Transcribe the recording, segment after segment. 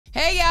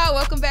Hey y'all,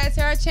 welcome back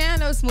to our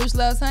channel. Smooch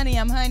Loves Honey.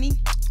 I'm Honey.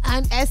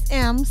 I'm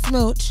SM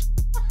Smooch.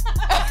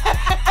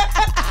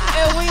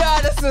 And we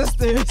are the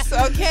sisters,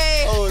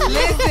 okay? Oh,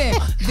 yeah.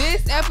 Listen,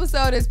 this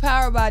episode is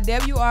powered by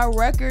WR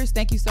Records.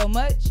 Thank you so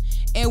much.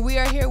 And we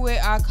are here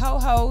with our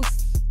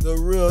co-host, The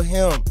real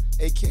him,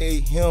 aka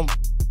him,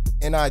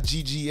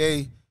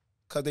 NIGGA,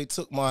 because they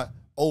took my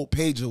old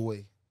page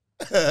away.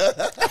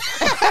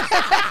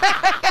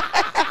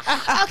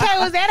 Okay,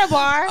 was that a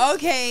bar?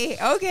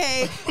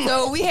 Okay.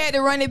 So we had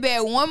to run it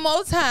back one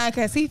more time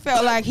because he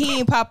felt like he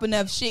ain't pop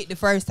enough shit the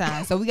first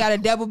time. So we got to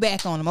double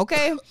back on him,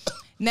 okay?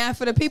 Now,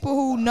 for the people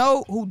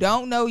who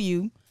don't know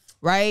you,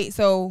 right?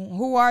 So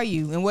who are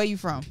you and where you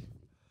from?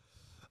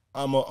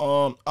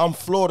 I'm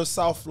Florida,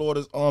 South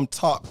Florida's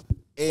top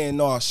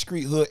A&R,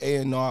 street hood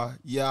A&R.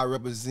 Yeah, I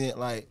represent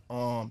like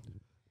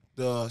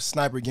the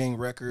Sniper Gang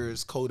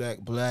Records, Kodak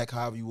Black,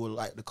 however you would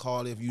like to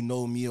call it. If you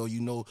know me or you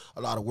know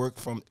a lot of work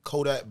from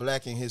Kodak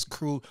Black and his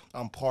crew,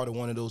 I'm part of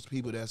one of those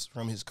people that's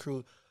from his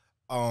crew.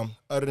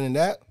 Other than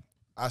that,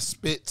 I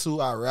spit too,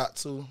 I rap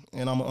too,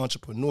 and I'm an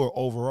entrepreneur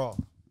overall.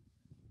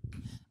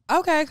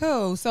 Okay,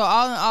 cool. So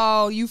all in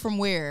all, you from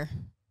where?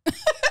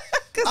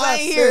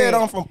 I said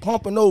I'm from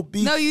Pompano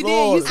Beach, No, you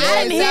Florida.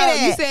 didn't.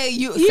 You said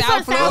you said you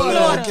South from South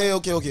Florida.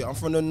 Florida. Okay. I'm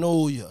from the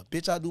Know Ya.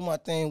 Bitch, I do my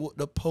thing with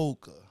the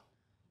poker.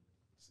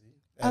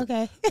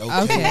 Okay.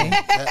 Okay.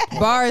 That part.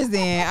 Bars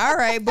then. All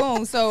right,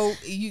 boom. So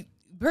you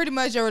pretty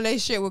much your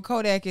relationship with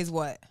Kodak is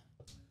what?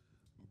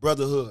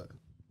 Brotherhood.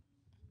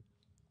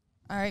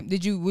 All right.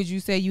 Would you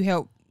say you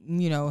helped,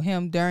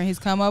 him during his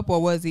come up,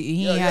 or was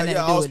he ain't had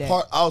nothing to do with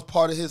that? I was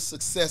part of his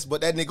success,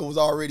 but that nigga was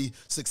already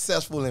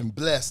successful and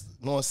blessed.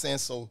 You know what I'm saying?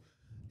 So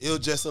it was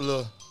just a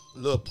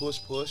little push.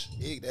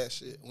 Egg that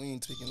shit. We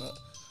ain't picking up.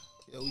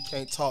 Yeah, we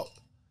can't talk.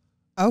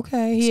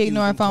 Okay, he Excuse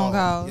ignoring them phone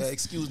calls. Yeah,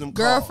 excuse them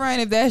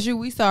Girlfriend, if that's you,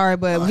 we sorry,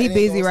 but calls. he It ain't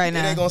busy gonna- right It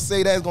now. ain't gonna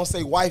say that. It's gonna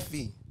say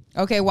wifey.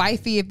 Okay,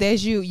 wifey, if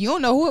that's you, you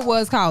don't know who it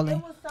was calling.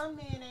 was some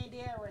man named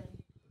Darren.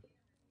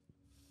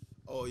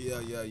 Oh yeah.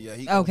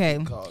 He Okay. gonna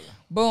keep calling.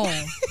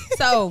 Boom.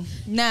 So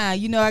now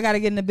I gotta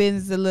get in the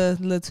business a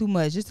little too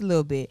much, just a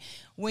little bit.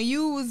 When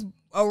you was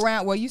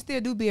around, well, you still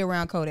do be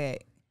around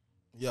Kodak.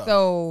 Yeah.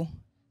 So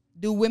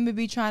do women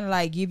be trying to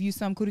like give you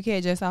some cootie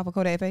cat just off of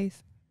Kodak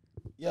face?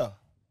 Yeah.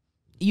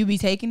 You be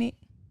taking it?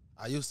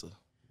 I used to.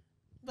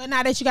 But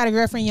now that you got a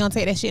girlfriend, you don't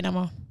take that shit no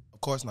more.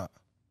 Of course not.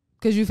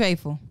 Cause you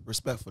faithful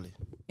Respectfully.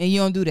 and you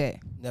don't do that.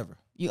 Never.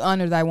 You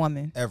honor thy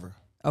woman. Ever.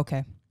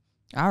 Okay.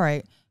 All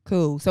right.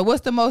 Cool. So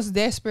what's the most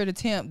desperate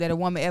attempt that a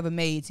woman ever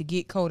made to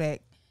get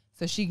Kodak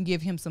so she can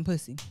give him some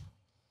pussy?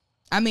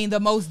 I mean,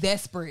 the most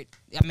desperate.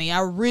 I mean,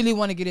 I really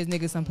want to get this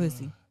nigga some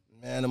pussy.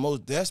 Man, the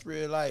most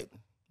desperate, like,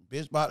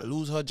 bitch about to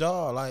lose her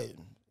job. Like,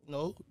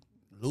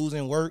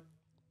 losing work,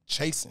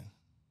 chasing.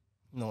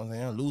 You know what I'm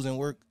saying? Losing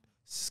work,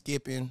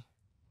 skipping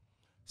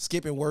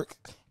work,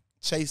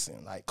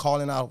 chasing. Like,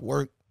 calling out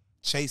work,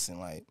 chasing.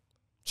 Like,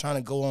 trying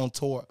to go on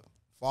tour,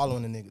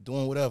 following the nigga,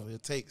 doing whatever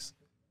it takes.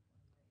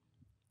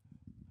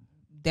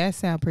 That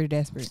sounds pretty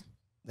desperate.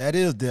 That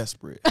is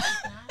desperate.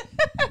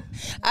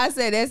 I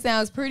said that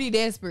sounds pretty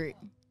desperate.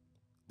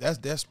 That's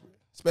desperate.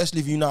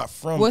 Especially if you're not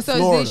from Well, so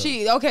Florida. did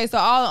she? Okay, so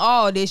all in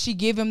all, did she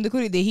give him the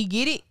cootie? Did he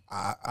get it?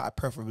 I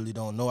preferably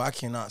don't know. I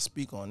cannot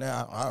speak on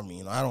that. I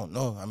mean, I don't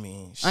know. I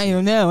mean, I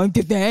don't know. I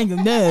just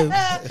don't know.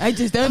 I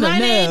just don't know.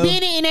 Mine ain't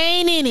been it and I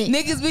ain't in it.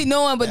 Niggas be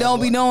knowing, but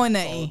don't be knowing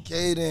nothing.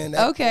 Okay, then.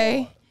 that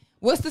Okay. part.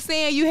 What's the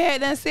saying you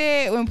had done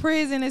said in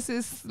prison? It's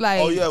just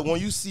like, Oh yeah,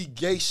 when you see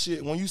gay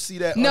shit, when you see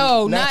that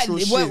No, unnatural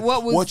not- shit,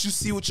 what was- what you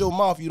see with your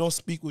mouth, you don't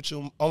speak with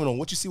your. Oh no,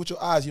 what you see with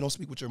your eyes, you don't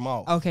speak with your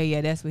mouth. Okay,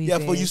 yeah, that's what he yeah,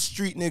 said. for you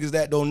street niggas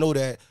that don't know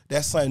that,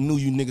 that's something new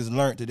you niggas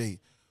learned today.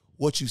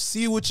 What you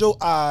see with your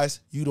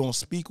eyes, you don't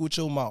speak with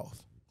your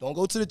mouth. Don't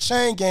go to the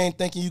chain gang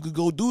thinking you could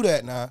go do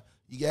that now.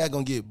 You guys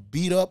gonna get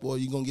beat up or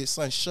you gonna get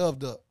something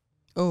shoved up.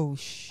 Oh It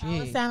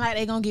shit, sound like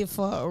they gonna get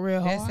fucked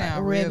real that hard.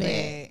 sound real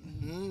bad.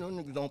 Those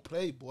niggas don't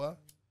play, boy.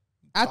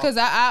 Cause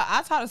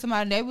I talked to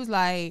somebody. They was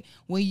like,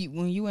 when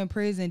you in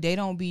prison, they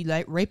don't be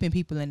like raping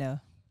people in there.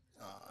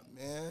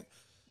 Man.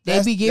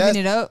 They be giving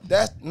it up.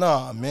 That's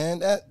man.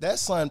 That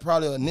son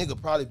probably a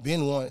nigga probably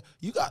been one.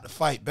 You got to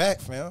fight back,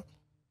 fam.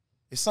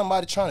 If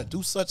somebody trying to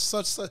do such,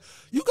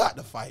 you got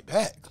to fight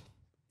back.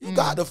 You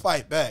got to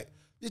fight back.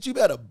 Bitch, you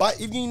better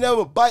bite. If you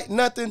never bite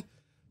nothing,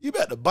 you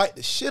better bite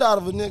the shit out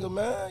of a nigga,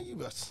 man. You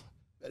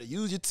better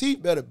use your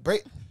teeth. Better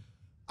break.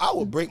 I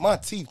would break my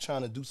teeth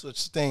trying to do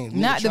such things.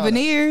 Not the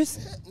veneers.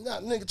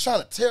 Not nigga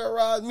trying to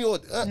terrorize me or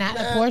Not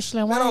the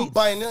porcelain Man, I'm whites.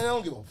 biting. I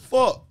don't give a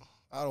fuck.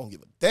 I don't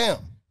give a damn.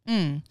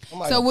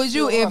 So would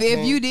you,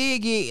 if you did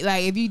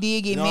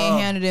get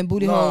manhandled and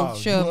booty hole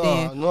shoved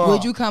in,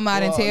 would you come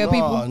out and tell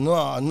people?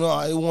 No,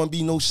 it won't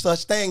be no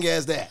such thing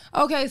as that.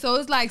 Okay, so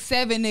it's like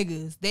 7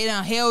 niggas. They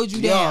done held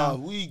you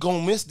down. We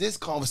gonna miss this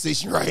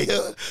conversation right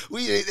here.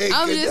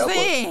 I'm just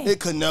saying. It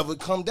could never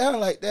come down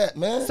like that,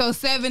 man. So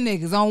 7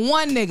 niggas on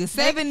one nigga.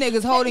 7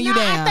 niggas holding you No,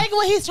 down. I think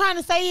what he's trying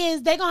to say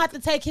is they gonna have to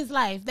take his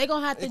life. They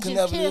gonna have to It just could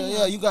never, kill him.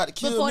 yeah, you got to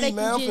kill before me, they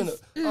man. I'm can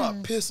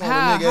finna piss on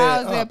How a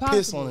nigga. is that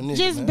Piss on a possible? nigga,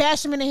 Just man.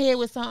 bash him in in the head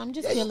with something.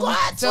 Just Yeah, you kill him.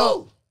 got to.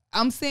 So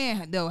I'm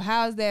saying though,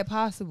 how is that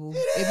possible?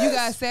 If you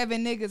got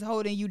 7 niggas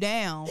holding you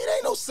down, It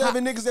ain't no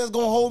 7 niggas that's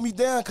gonna hold me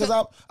down because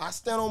I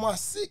stand on my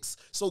 6.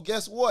 So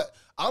guess what?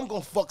 I'm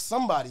gonna fuck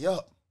somebody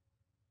up.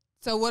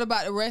 so what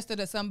about the rest of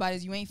the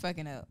somebodies you ain't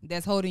fucking up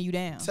that's holding you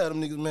down? Tell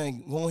them niggas,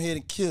 man, go ahead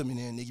and kill me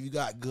then, nigga. You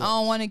got good. I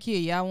don't want to kill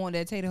you. I want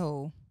that tater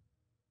hole.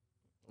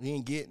 We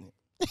ain't getting it.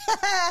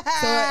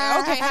 So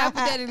okay,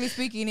 hypothetically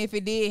speaking, if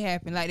it did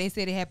happen, like they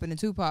said it happened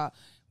to Tupac,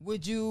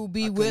 would you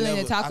be willing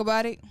to talk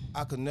about it?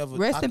 I could never.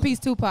 Rest in peace,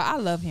 Tupac. I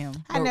love him.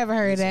 I never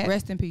heard that.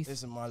 Rest in peace.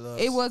 Listen, my love.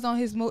 It was on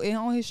his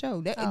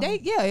show.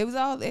 It was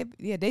all.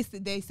 Yeah, they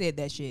said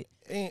that shit.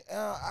 And,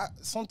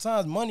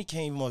 sometimes money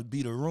can't even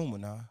beat a rumor.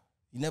 Now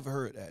you never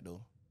heard that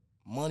though.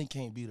 Money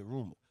can't beat a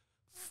rumor.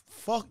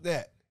 Fuck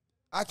that.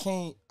 I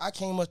can't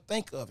much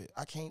think of it.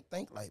 I can't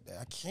think like that.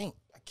 I can't.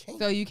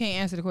 So you can't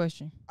answer the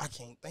question. I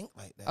can't think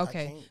like that.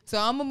 Okay. So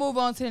I'm gonna move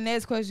on to the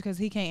next question because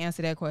he can't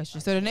answer that question.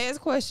 So the next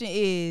question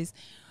is,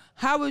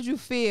 how would you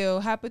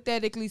feel,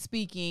 hypothetically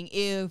speaking,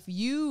 if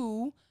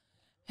you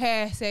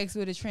had sex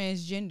with a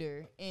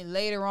transgender and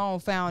later on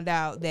found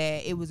out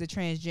that it was a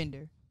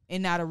transgender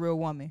and not a real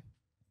woman?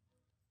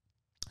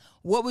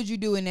 What would you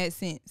do in that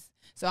sense?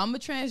 So I'm a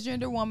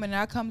transgender woman and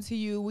I come to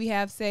you, we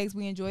have sex,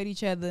 we enjoyed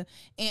each other.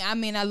 And I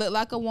mean, I look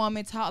like a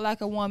woman, talk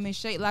like a woman,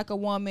 shape like a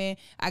woman.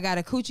 I got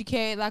a coochie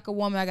cat like a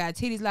woman. I got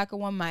titties like a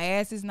woman. My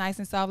ass is nice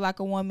and soft like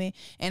a woman.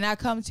 And I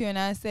come to you and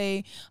I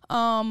say,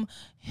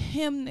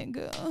 him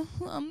nigga,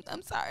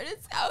 I'm sorry to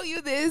tell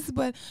you this,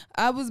 but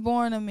I was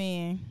born a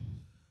man.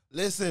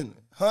 Listen,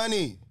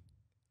 honey,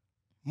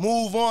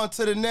 move on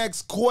to the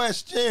next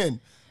question,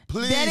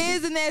 please. That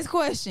is the next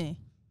question.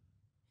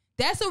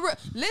 That's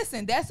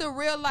a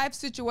real life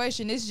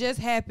situation. This just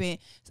happened.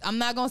 I'm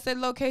not gonna say the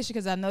location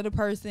because I know the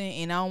person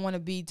and I don't want to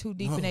be too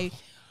deep in it.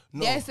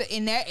 No. That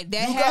You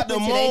got happened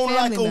to to their moan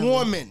like family a member.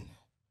 woman.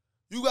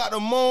 You got to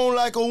moan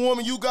like a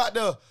woman. You got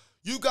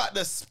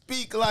to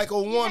speak like a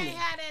You woman. can't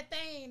have that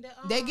thing.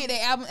 They get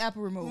their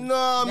apple removed.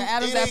 No, the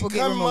Adam's it ain't apple get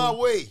coming my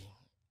removed. way.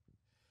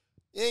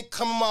 It ain't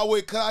coming my way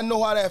because I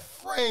know how that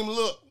frame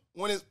look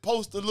when it's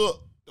supposed to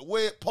look. The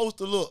way it's supposed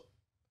to look.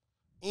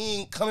 It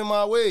ain't coming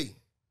my way.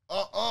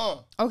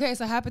 Okay,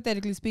 so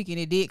hypothetically speaking,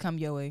 it did come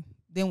your way.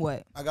 Then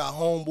what? I got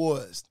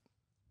homeboys.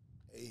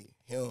 Hey,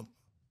 him.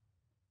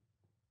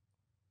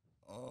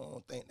 I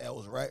don't think that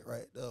was right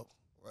there.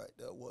 What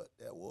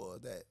that was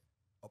that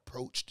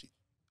approached it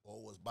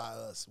or was by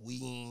us.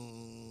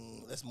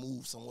 Let's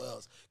move somewhere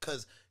else.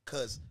 Cause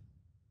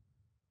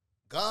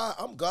God,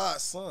 I'm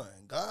God's son.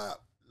 God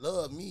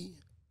love me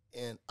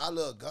and I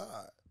love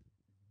God.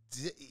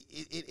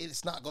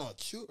 It's not gonna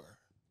cure.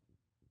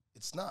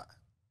 It's not.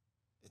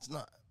 It's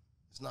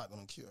not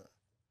gonna cure.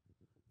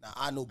 Now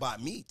I know by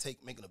me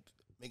making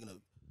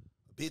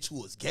a bitch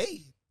who is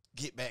gay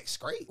get back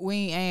straight. We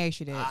ain't asked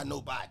you that. I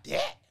know by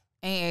that.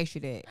 Ain't asked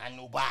you that. I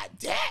know by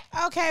that.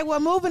 Okay, well,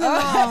 moving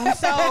along.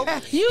 So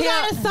you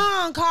got a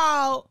song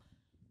called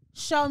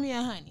 "Show Me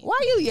a Honey." Why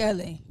you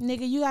yelling?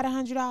 Nigga, you got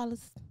 $100.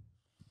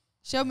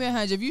 Show me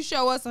 100. If you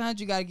show us 100,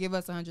 you gotta give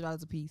us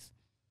 $100 a piece.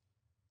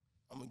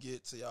 I'm gonna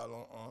get to y'all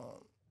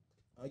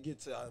on I get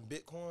to y'all in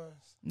Bitcoins.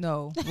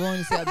 No, we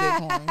only sell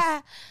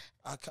Bitcoins.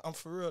 I'm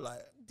for real. Like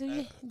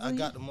I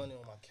got the money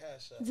on my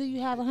cash app. Do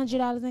you have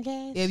 $100 in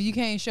cash? If you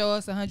can't show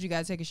us 100, you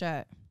gotta take a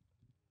shot.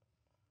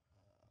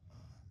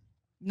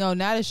 No,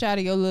 not a shot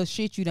of your little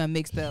shit you done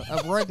mixed up.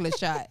 A regular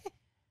shot.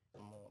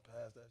 Come on,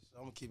 pass that shit.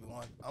 I'm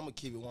gonna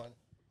keep it one.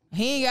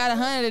 He ain't got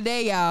 100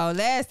 today, y'all.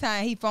 Last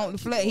time he funked the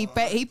flex.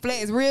 He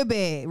flexed real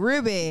bad.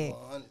 Real bad.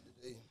 100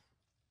 today.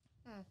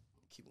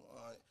 Keep it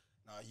 100.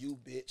 Nah, you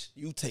bitch.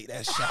 You take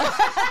that shot.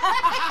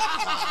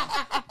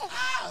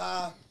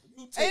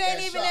 You take It ain't that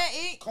even shot.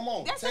 that. Come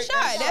on. That's a take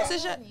shot. that That's a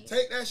shot.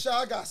 Take that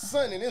shot. I got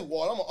sun in this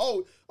water. I'm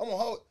gonna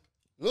hold.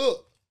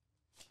 Look.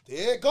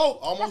 There it go.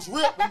 Almost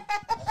ripped him.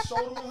 I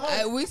showed him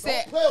 100. We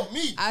said. Don't play with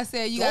me. I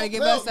said you Don't gotta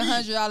give play us with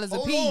me. $100 a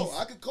Hold piece.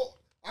 on. I could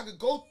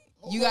go.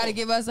 Hold You gotta on.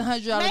 give us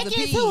 $100 Make a it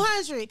piece.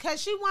 200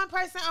 because she one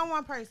person on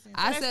one person.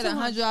 So I that's said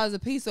 $200. $100 a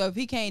piece. So if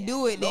he can't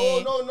do it, No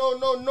then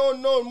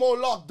more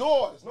locked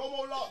doors. No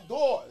more locked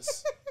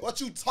doors. What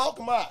you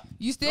talking about?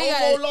 You still no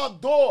gotta- more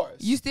locked doors.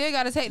 you still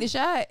gotta take the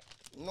shot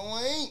No,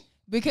 I ain't.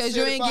 because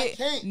You you said ain't if I get.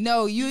 can't.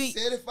 No, you You ain't.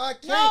 said if I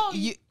can't. No.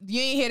 You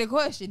ain't hear the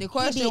question. The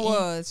question didn't.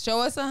 was,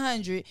 show us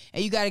 100,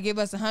 and you got to give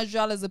us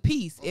 $100 a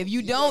piece. If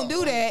you don't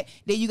do that,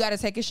 then you got to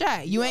take a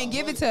shot. You ain't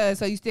give it to us,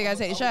 so you still got to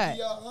take a shot. Give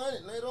y'all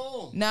 100 later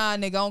on. Nah,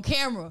 nigga, on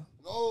camera.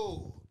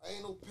 No,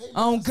 ain't no payment.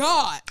 On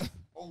God.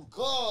 On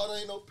God,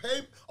 ain't no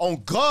payment.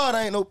 On God,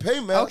 ain't no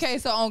payment. Okay,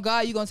 so on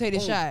God, you gonna take the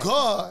On shot.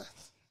 God,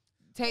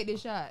 Take the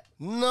shot.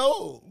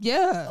 no.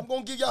 Yeah. I'm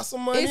gonna give y'all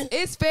some money.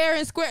 It's fair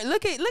and square.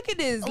 Look at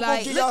this. I'm like,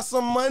 gonna give y'all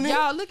some money.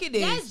 y'all look at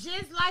That's this.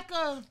 just like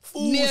a.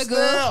 Food nigga.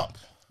 stamp.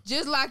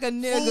 Just like a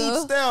Food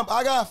nigga. stamp.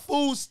 I got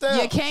food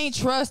stamp. You can't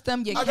trust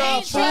them. You I can't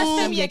got trust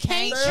them. food You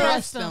can't stamp.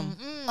 trust them.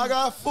 I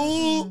got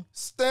food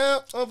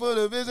stamps up for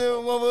the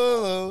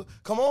vision.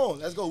 Come on,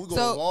 let's go. We go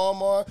to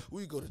Walmart.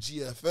 We go to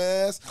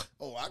GFS.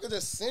 Oh, I could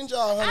just send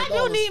y'all $100. I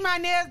do need my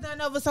nails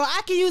done over, so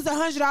I can use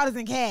 $100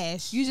 in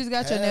cash. You just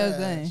got your nails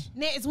done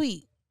next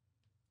week.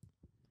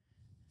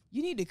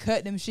 You need to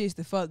cut them shits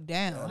the fuck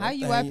down. How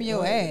you wiping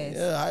your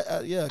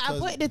ass? Yeah, I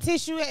put the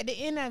tissue at the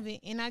end of it,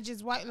 and I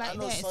just wipe like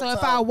that. So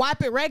if I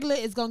wipe it regular,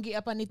 it's gonna get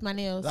up underneath my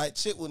nails. Like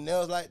chick with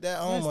nails like that,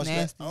 I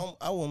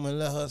wouldn't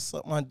let her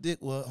suck my dick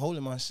with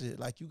holding my shit.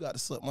 Like you got to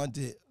suck my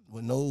dick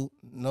with no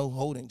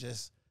holding,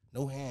 just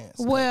no hands.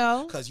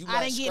 Well, because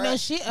I didn't get no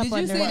shit up.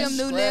 Did you see them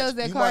new nails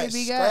that Cardi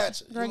B got?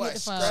 Girl, get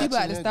the fuck. She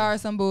about to start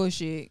some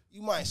bullshit.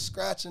 You might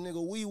scratch a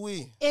nigga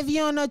wee. If you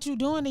don't know what you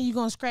doing, then you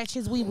gonna scratch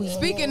his wee.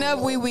 Speaking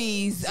of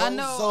wee-wees, I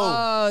know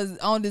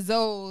on the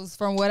Zos,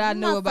 from what I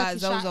know about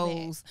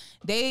Zozos,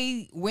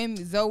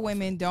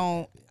 women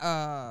don't,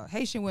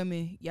 Haitian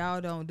women,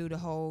 y'all don't do the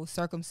whole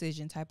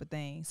circumcision type of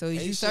thing. So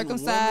is you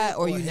circumcised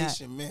or you not?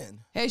 Haitian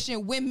men?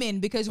 Haitian women,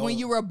 because when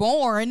you were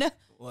born,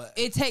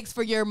 it takes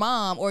for your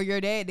mom or your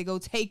dad to go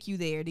take you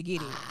there to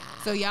get it.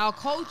 So y'all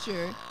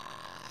culture,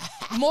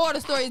 more of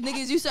the story is,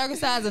 niggas, you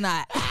circumcised or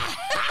not?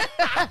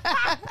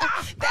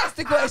 That's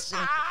the question.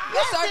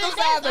 You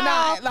circumcised or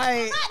not?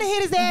 Like, not to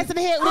hit his ass in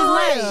the head with his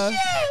leg.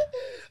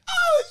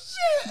 Oh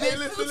shit! Hey,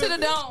 listen to the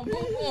dome.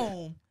 Boom,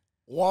 boom.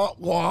 Womp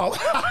womp.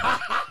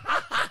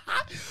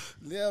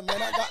 Yeah,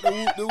 man, I got the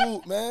whoop de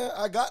whoop, man.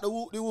 I got the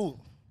whoop de whoop.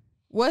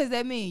 What does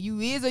that mean?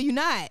 You is or you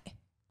not?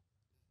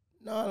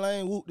 No, I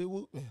ain't whoop de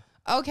whoop.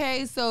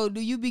 Okay, so do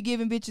you be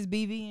giving bitches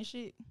BV and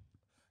shit?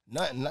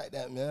 Nothing like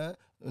that, man.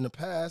 In the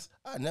past,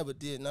 I never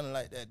did nothing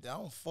like that. I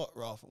don't fuck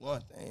raw for one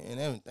thing and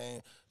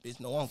everything. Bitch,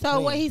 no, I'm clean. So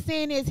what he's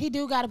saying is he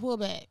do got to pull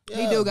back. Yeah.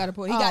 He do got to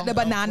pull. He got the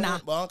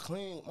banana. But I'm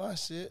clean with my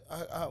shit.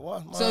 I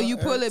wash my. So you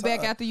pull it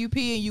back after you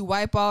pee and you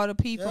wipe all the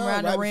pee from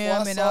around the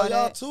rim and all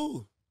that.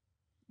 Too.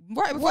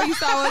 Right before you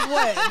saw us,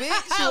 what,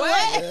 bitch?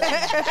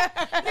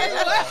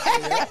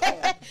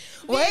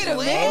 What? Wait a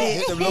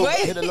minute.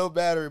 Hit the low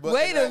battery button.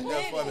 Wait a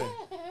minute.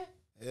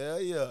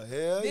 Hell yeah.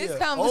 This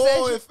conversation.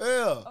 Oh, it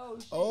fell.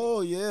 Oh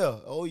yeah.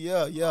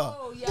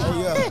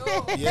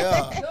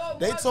 Yeah.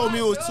 They told me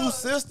it was two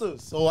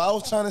sisters, so I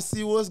was trying to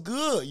see what's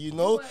good, you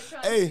know.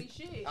 Hey,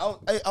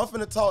 I'm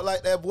finna talk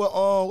like that boy.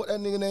 What that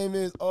nigga name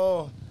is?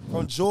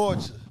 From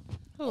Georgia.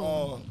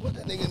 What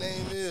that nigga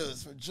name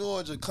is from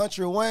Georgia?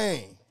 Country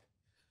Wayne.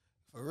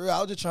 For real, I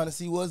was just trying to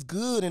see what's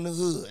good in the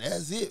hood.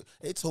 That's it.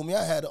 They told me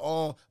I had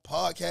a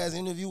podcast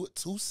interview with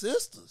two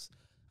sisters.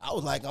 I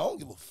was like, I don't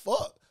give a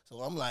fuck. So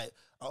I'm like,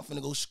 I'm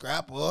finna go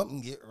scrap up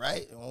and get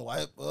right and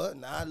wipe up.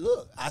 Now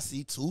look, I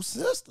see two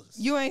sisters.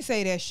 You ain't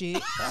say that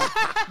shit.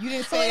 You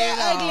didn't say that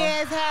at all. Ugly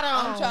ass hat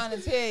on. I'm trying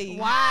to tell you.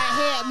 Wide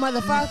head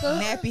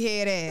motherfucker. Nappy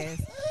head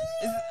ass.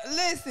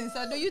 Listen,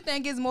 so do you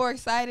think it's more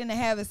exciting to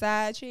have a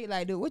side chick?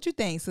 Like, what you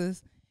think,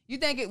 sis? You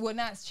think it, well,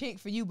 not chick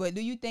for you, but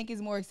do you think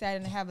it's more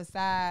exciting to have a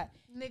side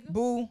nigga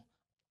boo?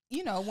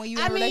 You know, when you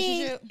in a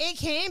relationship? It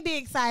can be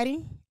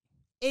exciting.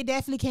 It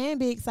definitely can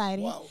be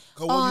exciting. Wow.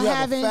 Because when you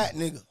have a fat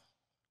nigga.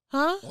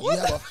 Huh? When you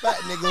have a fat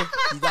nigga,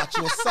 you got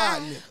your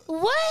side nigga.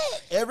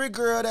 What? Every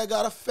girl that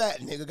got a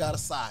fat nigga got a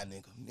side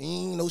nigga.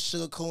 Ain't no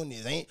sugarcoating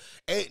this.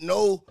 Ain't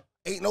no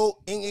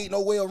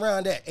way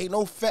around that. Ain't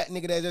no fat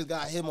nigga that just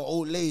got him an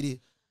old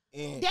lady.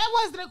 And that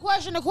wasn't the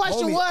question. The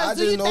question was,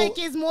 do you think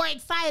it's more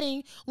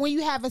exciting when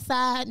you have a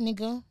side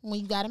nigga when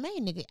you got a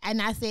main nigga?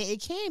 And I said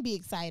it can be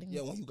exciting.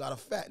 Yeah, when you got a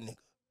fat nigga.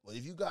 But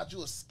if you got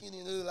you a skinny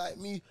nigga like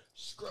me,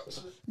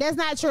 that's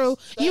not true.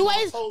 You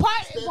waste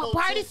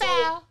party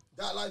foul.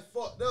 Got like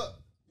fucked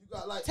up. You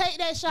got like take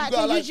that shot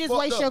till you just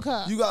waste your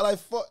cup. You got like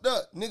fucked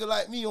up. Nigga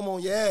like me, I'm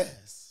on your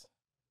ass.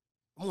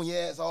 I'm on your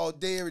ass all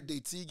day, every day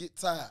till you get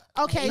tired.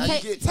 Okay, now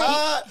you get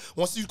tired.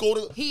 Once you go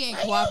to he ain't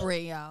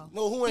cooperating, y'all.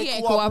 No, who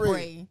ain't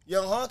cooperating?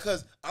 Yeah,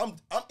 cause I'm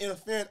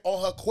interfering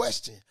on her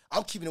question.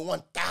 I'm keeping it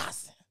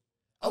 1,000.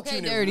 I'm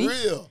keeping Dirty. It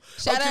real.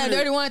 Shout out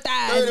Dirty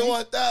 1,000.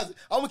 31,000.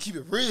 I'm gonna keep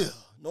it real.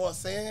 Know what I'm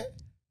saying?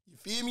 You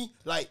feel me?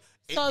 Like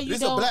so this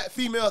is a black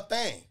female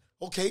thing.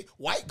 Okay,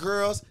 white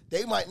girls,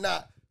 they might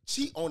not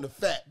cheat on the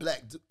fat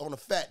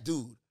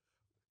dude,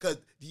 cause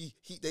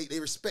they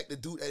respect the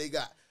dude that they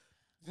got.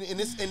 In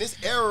this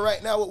era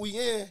right now, what we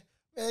in,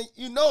 man,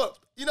 you know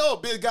a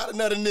bitch got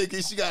another nigga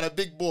and she got a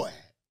big boy.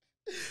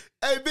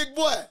 Hey, big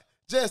boy,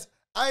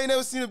 I ain't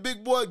never seen a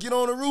big boy get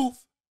on the roof.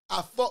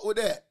 I fuck with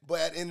that, but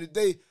at the end of the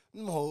day,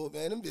 no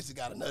man, them bitches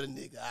got another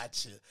nigga. I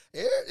chill.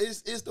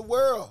 It's the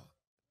world.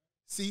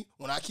 See,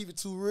 when I keep it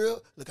too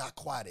real, look how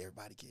quiet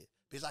everybody get.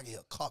 Bitch, I can hear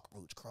a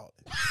cockroach crawling.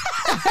 I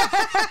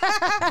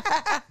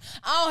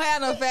don't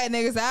have no fat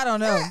niggas, so I don't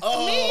know.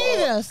 Me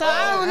either, so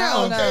I don't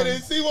know. Okay,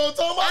 then see what I'm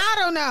talking about? I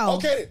don't know.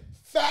 Okay,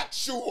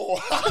 factual.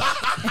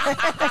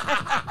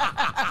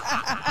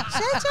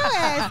 Shut your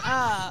ass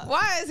up.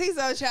 Why is he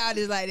so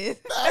childish like this?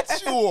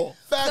 Factual.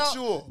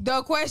 So,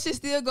 the question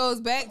still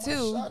goes back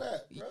to.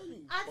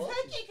 I take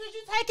it because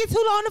you take it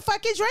too long to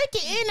fucking drink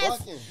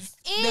it.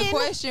 The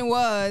question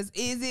was,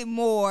 is it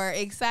more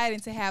exciting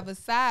to have a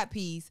side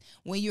piece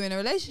when you're in a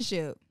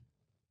relationship?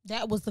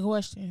 That was the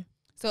question.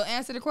 So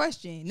answer the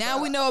question.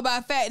 Now we know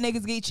about fat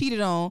niggas get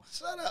cheated on.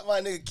 Shout out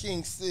my nigga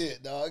King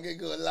Sid, dog. I ain't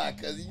gonna lie,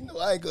 cause you know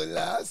I ain't gonna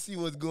lie. I see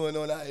what's going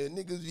on out here.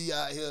 Niggas be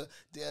out here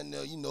down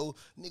there, you know.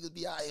 Niggas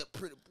be out here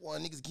pretty boy.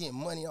 Niggas getting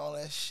money, all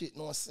that shit.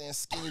 Know what I'm saying?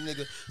 Skinny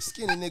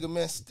nigga,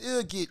 man,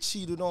 still get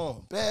cheated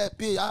on. Bad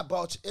bitch. I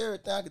bought you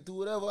everything. I could do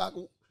whatever.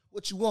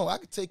 What you want? I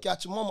could take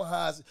out your mama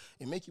house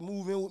and make you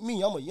move in with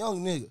me. I'm a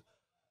young nigga.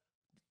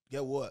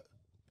 Get what?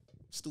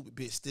 Stupid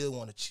bitch still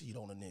want to cheat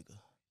on a nigga.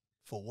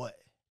 For what?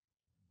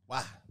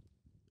 Why?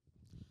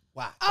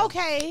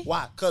 Okay.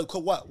 Why? Cause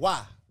what?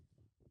 Why?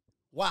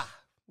 Why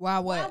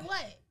what? Why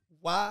what?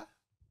 Why?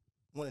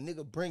 When a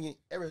nigga bringing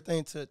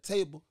everything to the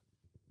table,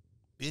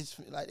 bitch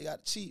feel like they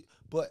got to cheat.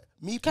 But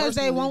me personally, because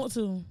they want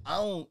to. I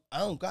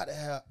don't got to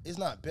have. It's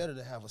not better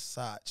to have a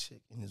side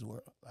chick in this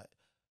world. Like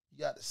you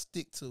got to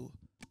stick to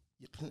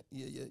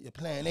your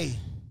plan A.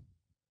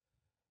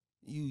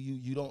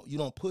 You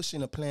don't push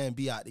in a plan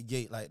B out the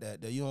gate like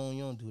that. You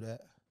don't do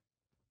that.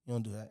 You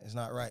don't do that. It's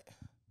not right.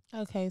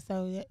 Okay,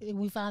 so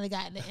we finally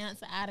got the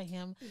answer out of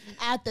him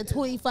after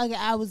 20 fucking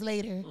hours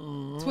later.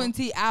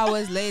 20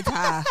 hours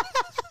later.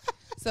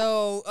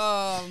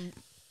 So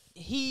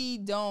he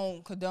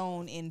don't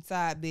condone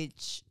inside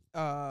bitch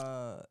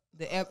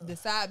the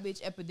side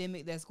bitch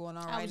epidemic that's going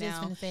on right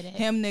now.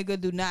 Him nigga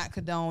do not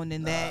condone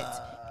in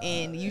that,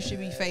 and you should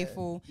be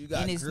faithful.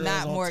 And it's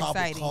not more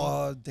exciting.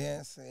 Cars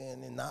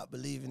dancing and not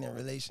believing in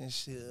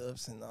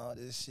relationships and all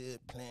this shit,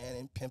 playing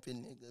and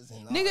pimping niggas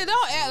and all nigga,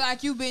 don't act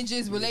like you been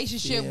just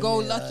relationship go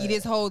lucky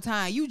this whole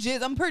time.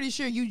 I'm pretty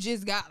sure you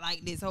just got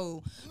like this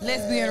whole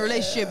lesbian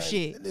relationship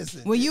shit.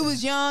 Listen, when you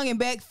was young and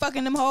back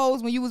fucking them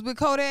hoes, when you was with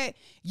Kodak,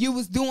 you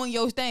was doing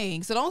your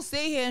thing. So don't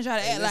sit here and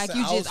try to act like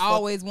you just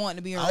always wanting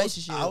to be in a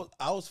relationship.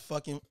 I was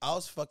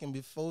fucking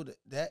before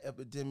that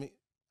epidemic.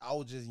 I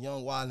was just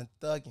young, wild, and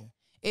thugging.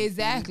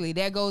 Exactly.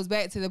 That goes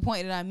back to the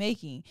point that I'm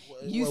making.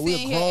 You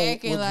sitting here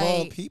acting like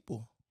grown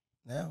people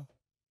now.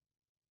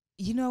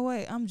 You know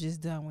what? I'm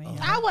just done with him.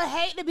 I would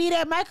hate to be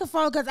that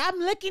microphone because I'm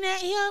looking at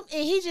him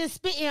and he just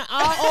spitting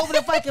all over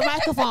the fucking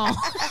microphone.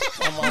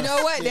 You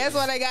know what? That's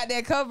why they got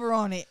that cover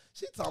on it.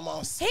 She talking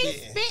about spitting.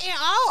 He's spitting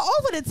all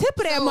over the tip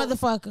of that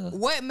motherfucker.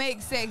 What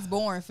makes sex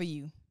boring for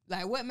you?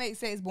 Like, what makes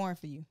sex boring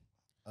for you?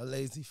 A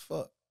lazy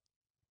fuck.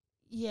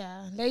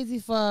 Yeah, lazy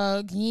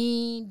fuck.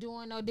 You ain't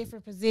doing no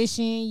different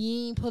position.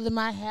 You ain't pulling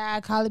my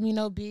hair, calling me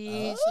no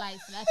bitch, like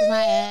slapping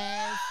my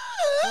ass.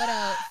 What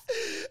else?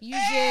 You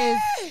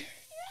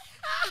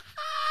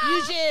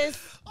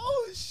just.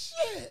 Oh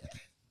shit.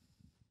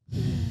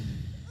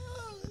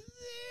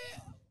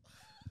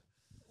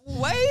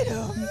 Wait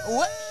a minute.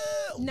 What?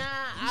 Nah,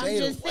 I'm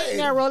just sitting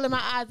there rolling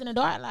my eyes in the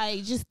dark.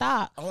 Like, just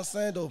stop. I'm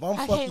saying though, if I'm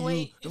fucking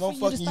you,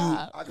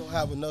 I gonna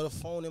have another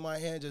phone in my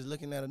hand just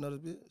looking at another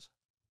bitch.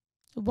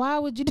 Why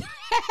would you do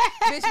that?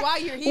 Bitch, why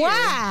you're here?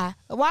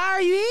 Why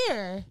are you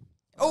here?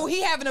 Oh,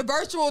 he having a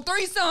virtual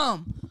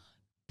threesome.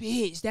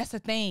 Bitch, that's a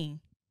thing.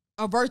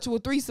 A virtual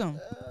threesome.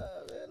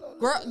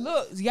 Girl,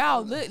 look,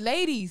 y'all, look,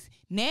 ladies.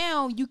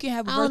 Now you can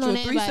have a virtual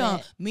threesome.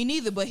 Me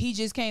neither, but he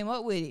just came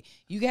up with it.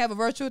 You can have a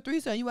virtual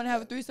threesome. You want to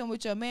have a threesome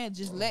with your man,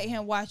 just let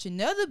him watch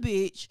another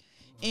bitch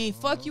and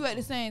fuck you at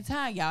the same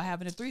time. Y'all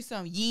having a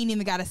threesome. You ain't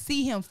even got to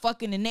see him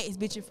fucking the next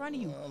bitch in front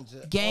of you.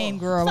 Game,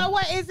 girl. So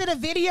what, is it a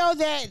video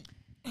that...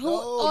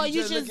 I'm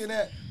just looking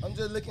at.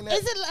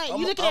 Is it like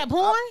you looking at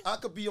porn? I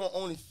could be on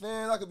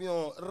OnlyFans. I could be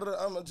on.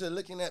 I'm just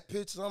looking at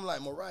pictures. I'm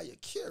like Mariah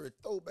Carey,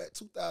 throwback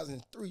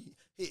 2003.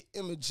 Hit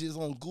images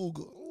on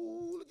Google.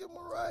 Ooh, look at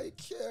Mariah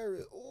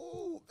Carey.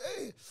 Ooh,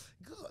 hey,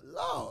 good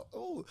lord.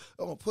 Ooh,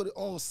 I'm gonna put it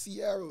on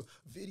Sierra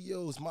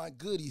videos. My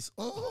goodies.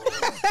 Ooh.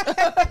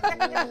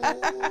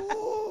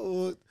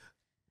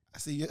 I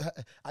see.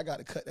 I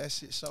gotta cut that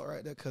shit short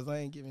right there because I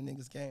ain't giving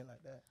niggas game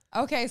like that.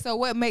 Okay, so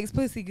what makes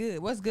pussy good?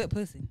 What's good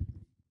pussy?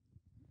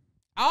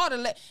 All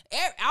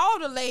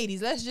the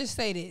ladies, let's just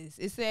say this.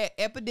 It's another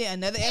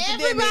epidemic.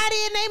 Everybody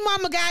and their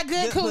mama got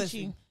good coochie.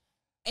 Pussy.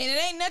 And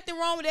it ain't nothing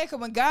wrong with that because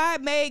when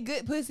God made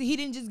good pussy, he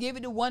didn't just give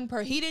it to one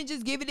person. He didn't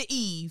just give it to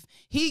Eve.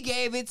 He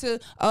gave it to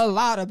a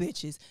lot of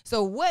bitches.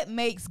 So what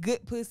makes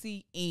good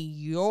pussy in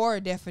your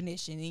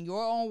definition, in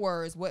your own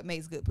words, what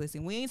makes good pussy?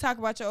 We ain't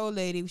talking about your old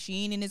lady.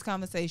 She ain't in this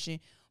conversation.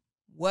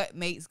 What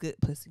makes good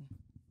pussy?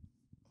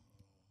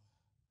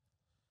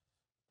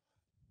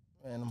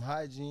 Man, them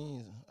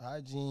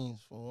hygienes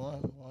for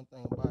one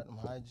thing about them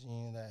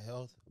hygiene, that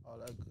health, all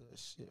that good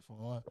shit for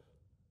one.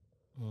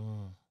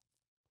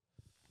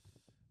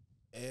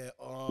 And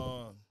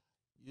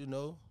you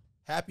know,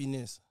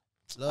 happiness.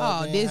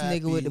 Love this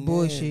happiness, nigga with the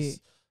bullshit.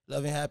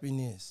 Love and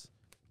happiness.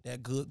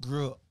 That good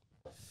grip.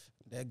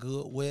 That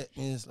good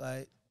wetness,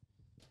 like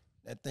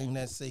that thing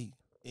that say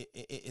it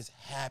is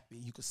happy.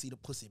 You can see the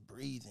pussy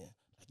breathing.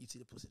 Like you see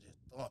the pussy just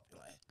thumping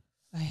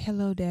like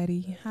hello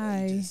daddy.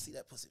 Hi. You just see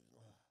that pussy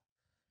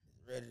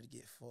ready to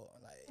get full.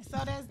 Like, so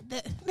that's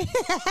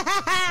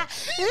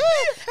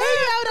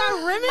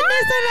I'm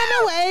reminiscing on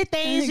the way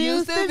things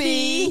used to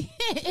be.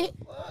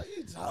 What are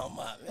you talking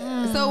about,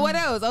 man? So what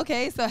else?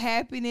 Okay, so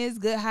happiness,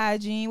 good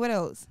hygiene. What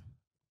else?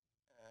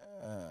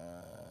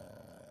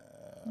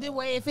 The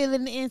way it feel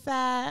in the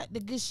inside, the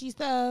gushy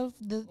stuff.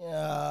 Don't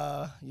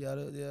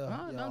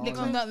dick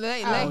him.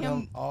 Let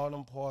him. All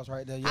them parts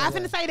right there. I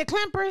finna say the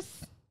clampers.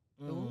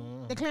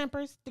 The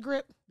clampers, the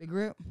grip. The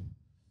grip.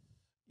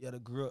 Yeah, the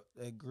grip.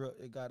 That grip.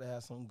 It got to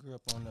have some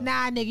grip on that.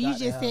 Nah, nigga, you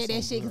just said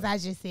that shit because I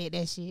just said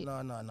that shit. No.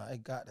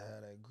 It got to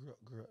have that grip.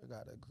 It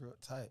got that grip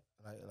tight.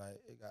 Like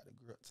it got the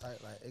grip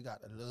tight. Like it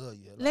got to love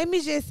you. Like, let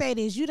me just say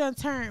this: you done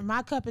turned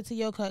my cup into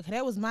your cup. Cause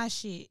that was my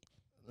shit.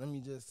 Let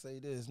me just say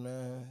this,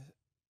 man.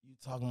 You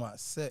talking about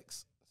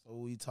sex? So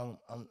we talking?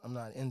 I'm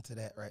not into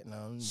that right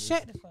now.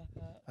 Shut the fuck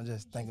up. I'm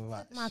just thinking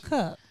about my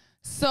cup.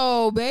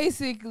 So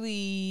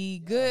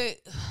basically, good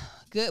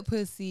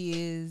pussy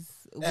is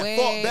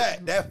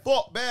that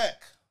fuck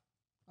back.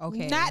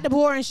 Okay. Not the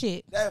boring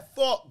shit. That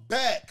fuck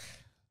back.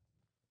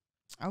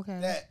 Okay.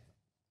 That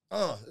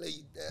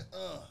lady, get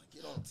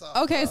on top.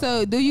 Okay,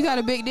 so do you got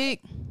a big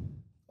dick?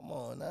 Come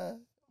on, now.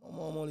 My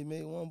mom only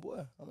made one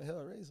boy. I'm a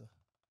hell raiser.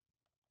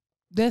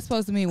 That's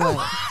supposed to mean what?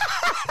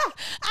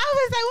 I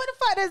was like, what the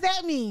fuck does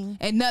that mean?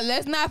 And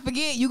let's not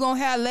forget, you gonna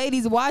have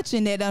ladies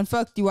watching that done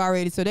fucked you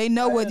already, so they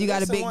know whether you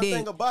got a big one dick.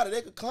 Thing about it,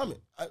 they could comment.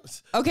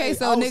 Okay,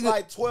 so I was nigga,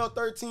 like 12,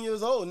 13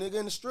 years old, nigga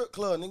in the strip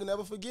club. Nigga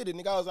never forget it.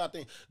 Nigga, I was out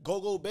there,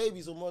 Go-Go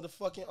Babies or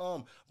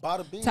motherfucking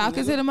Bada Bing.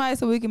 talking to the mic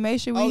so we can make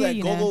sure we hear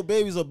you now. Go-Go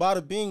Babies or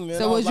Bada Bing, man.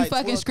 So was you like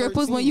fucking 12,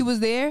 strippers 13. when you was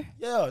there?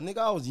 Yeah, nigga,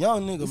 I was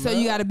young, nigga. So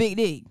man. you got a big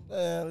dick.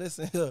 Man,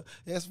 listen here.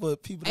 That's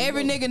what people.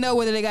 Every nigga know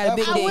whether they got a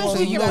big I dick. wish So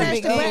we you could got a press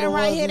big the dick. button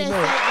right here.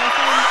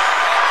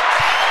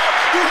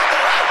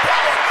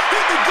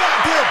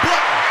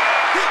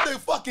 Hit the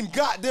fucking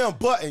goddamn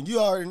button. You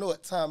already know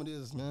what time it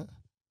is, man.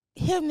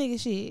 Him nigga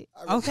shit.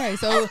 Okay,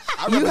 so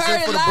you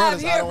heard it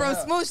live here from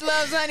Smooch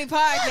Loves Honey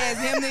podcast.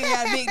 Him nigga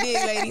got a big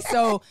dick, lady.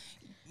 So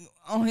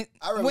when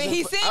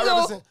he's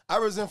single, I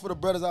represent for the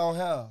brothers I don't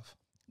have.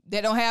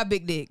 That don't have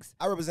big dicks.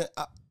 I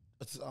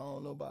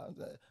don't know about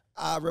that.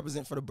 I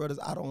represent for the brothers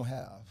I don't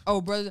have.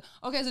 Oh, brother.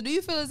 Okay, so do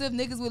you feel as if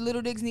niggas with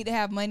little dicks need to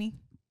have money?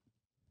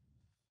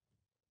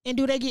 And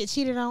do they get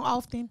cheated on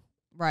often?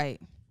 Right.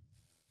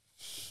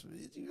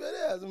 You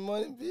better have some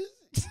money,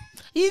 bitch.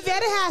 You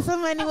better have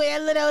some money with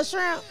that little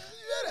shrimp.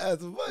 You better have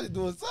some money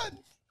doing something.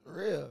 For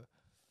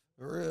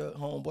real,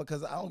 homeboy,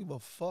 because I don't give a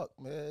fuck,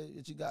 man.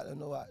 You got to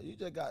know. You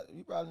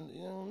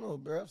don't know,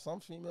 bro.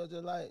 Some females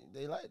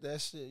they like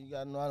that shit. You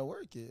got to know how to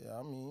work it.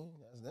 I mean,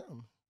 that's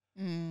them.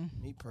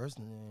 Me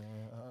personally,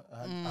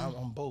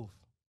 I'm both.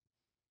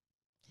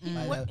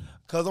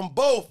 Cause I'm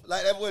both.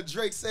 Like that what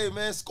Drake say,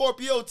 man.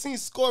 Scorpio, Team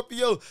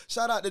Scorpio.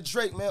 Shout out to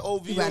Drake, man.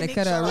 OVO. You gotta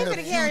cut out.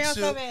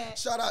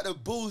 Shout out to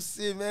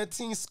Boosie, man.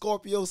 Team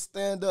Scorpio,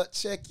 stand up,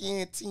 check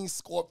in. Team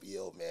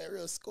Scorpio, man.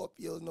 Real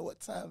Scorpios know what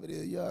time it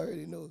is. You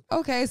already know.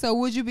 Okay, so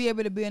would you be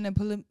able to be in a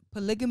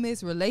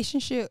polygamous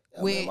relationship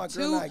with my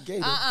two?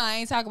 I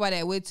ain't talking about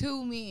that. With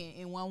two men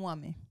and one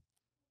woman.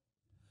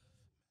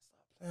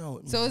 Me,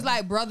 so it's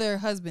like brother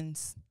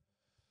husbands.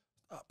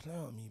 Stop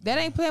playing with me. That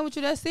ain't playing with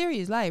you. That's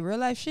serious, like real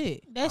life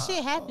shit. That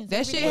shit happens.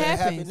 That shit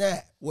happens.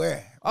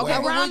 Where? Okay,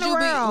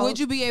 but would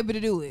you be able to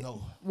do it?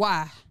 No.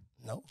 Why?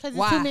 No. Because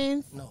it's 2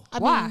 men. No.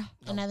 Why?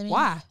 Another man.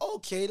 Why?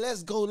 Okay,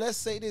 let's go. Let's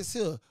say this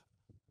here.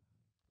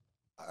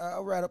 I'd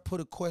rather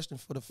put a question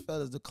for the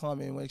fellas to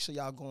comment. Make sure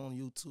y'all go on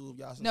YouTube.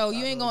 Y'all no,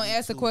 you ain't gonna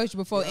ask a question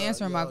before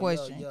answering my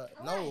question.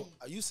 No,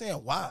 are you saying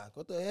why?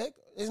 What the heck?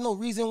 There's no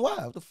reason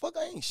why. What the fuck?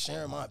 I ain't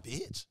sharing my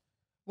bitch.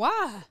 Why?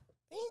 I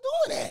ain't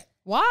doing that.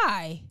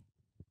 Why?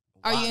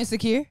 Are you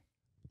insecure?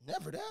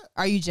 Never that.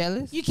 Are you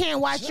jealous? You can't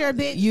watch your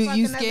bitch.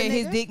 You scared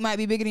his dick might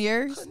be bigger than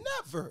yours? Could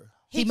never.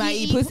 He might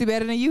eat pussy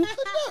better than you? Could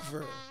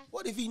never.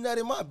 What if he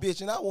nutted my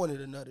bitch and I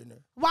wanted a nut in her?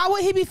 Why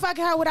would he be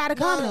fucking her without a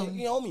condom?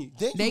 You know me.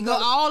 They go.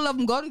 All of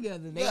them go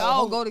together. They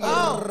all go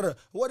together.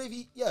 What if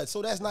he? Yeah.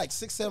 So that's like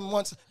 6-7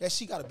 months that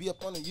she got to be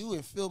up under you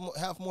and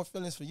have more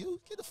feelings for you.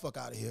 Get the fuck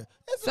out of here.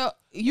 So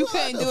you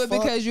couldn't do it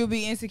because you'll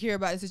be insecure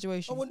about the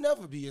situation. I would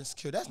never be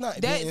insecure. That's not.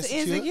 That's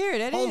insecure.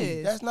 That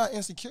is. That's not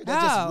insecure.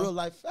 That's just real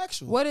life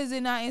factual. What is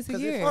it not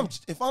insecure?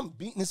 If I'm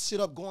beating this shit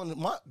up, going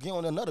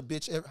on another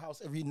bitch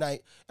house every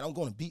night, and I'm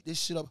going to beat this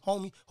shit up,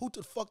 homie, who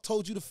the fuck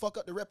told you to fuck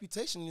up the reputation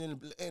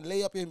and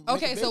lay up in?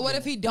 Okay, so what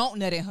if he don't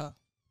nut in her?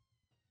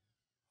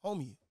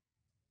 Homie,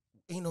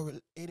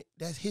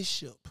 that's his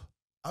ship.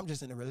 I'm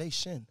just in a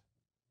relation.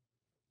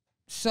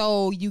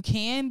 So you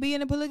can be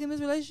in a polygamous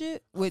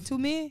relationship with 2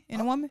 men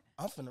and a woman?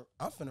 I'm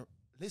finna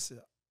listen.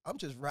 I'm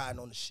just riding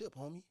on the ship,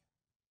 homie.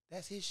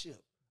 That's his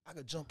ship. I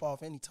could jump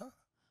off anytime.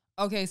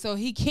 Okay, so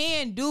he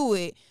can do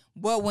it,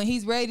 but when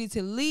he's ready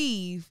to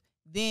leave,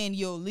 then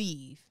you'll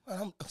leave. I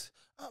ain't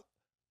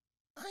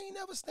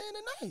never staying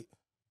the night.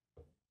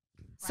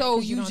 So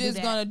you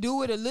just gonna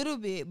do it a little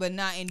bit, but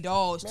not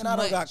indulge too much. Man, I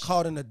done got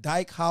caught in the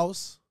dyke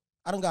house.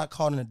 I done got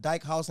caught in the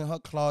dyke house in her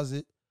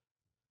closet.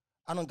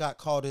 I done got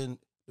caught in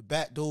the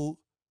back door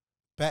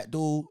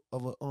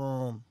of a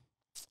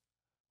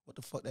what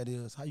the fuck that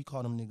is? How you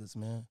call them niggas,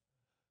 man?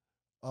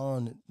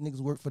 Niggas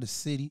work for the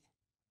city.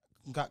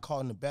 Got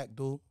caught in the back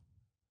door.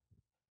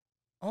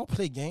 I don't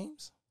play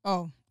games.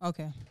 Oh,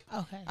 okay.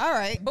 Okay. All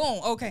right. Boom.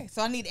 Okay.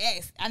 So I need to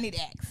ask.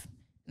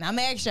 Now I'm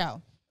gonna ask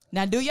y'all.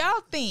 Now, do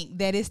y'all think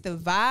that it's the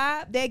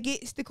vibe that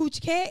gets the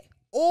coochie cat,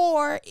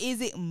 or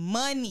is it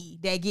money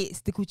that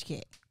gets the coochie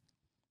cat?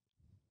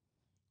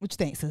 What you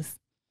think, sis?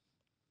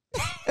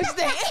 What you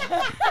think?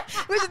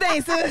 What you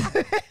think,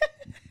 sis?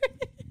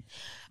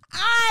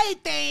 I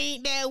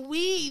think that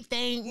we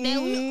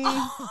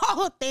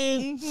all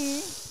think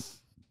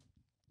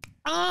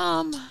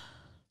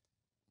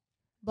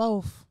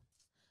both.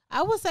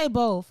 I would say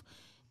both.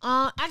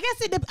 I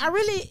guess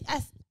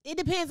it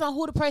depends on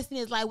who the person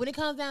is. Like when it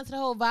comes down to the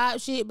whole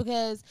vibe shit,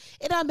 because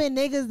it done been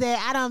niggas that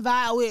I done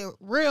vibe with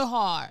real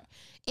hard,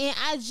 and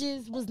I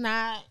just was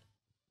not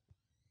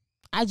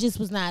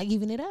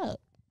giving it up.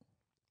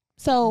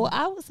 So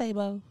I would say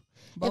both.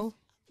 Both?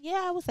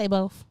 Yeah, I would say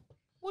both.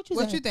 What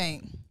you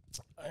think?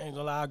 I ain't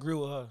gonna lie, I agree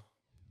with her.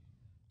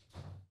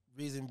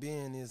 Reason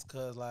being is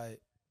cause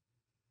like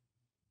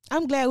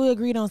I'm glad we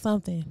agreed on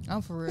something.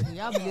 I'm for real.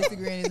 Y'all be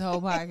disagreeing this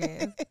whole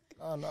podcast.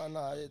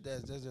 No,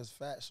 that's just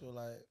factual.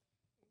 Like,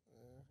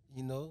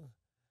 you know,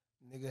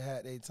 nigga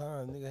had their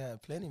time. Nigga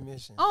had plenty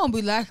missions. I don't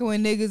be liking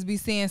when niggas be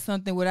saying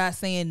something without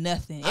saying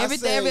nothing. He's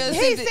saying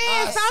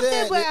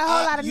something with a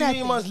whole lot of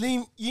nothing.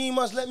 You ain't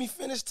must let me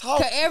finish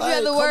talking. Cause every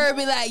other word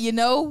be like, you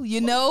know.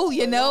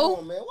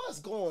 On, man, what's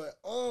going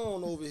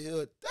on over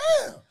here?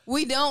 Damn.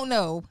 We don't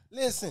know.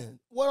 Listen,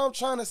 what I'm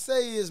trying to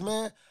say is,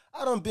 man,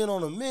 I done been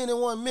on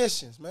 1,000,001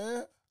 missions,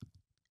 man.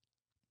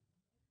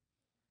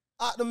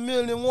 Out the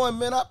 1,000,001,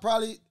 man,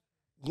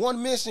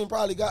 one mission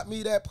probably got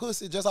me that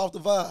pussy just off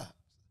the vibe.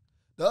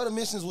 The other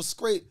missions was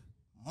straight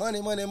money.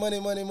 That's why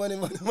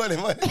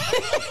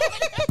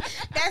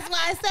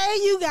I say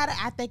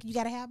I think you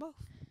gotta have both.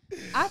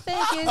 I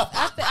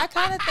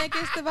kind of think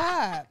it's the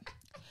vibe.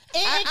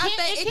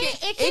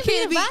 It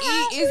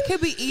could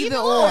be either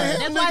or.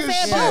 That's why I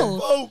said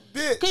both.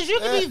 Because you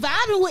can be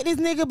vibing with this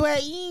nigga,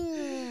 but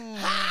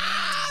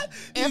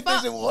these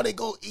niggas want to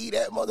go eat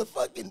that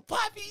motherfucking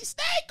poppy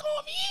steak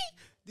on me.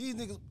 These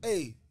niggas,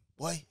 hey,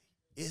 boy,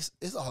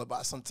 it's all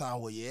about some time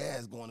where your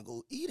ass going to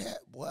go eat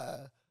that, boy.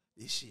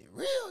 This shit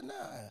real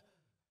now.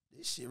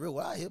 This shit real.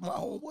 Well, I hear my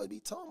homeboy be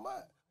talking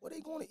about what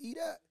they going to eat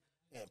at.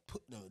 And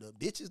put the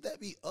bitches that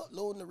be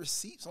uploading the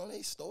receipts on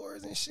their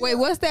stores and shit. Wait,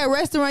 what's that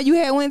restaurant you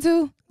had went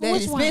to? That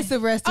Which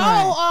expensive one?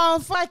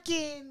 restaurant.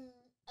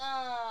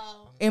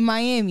 In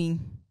Miami.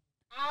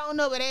 I don't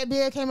know, but that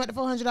bill came up to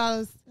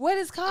 $400. What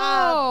is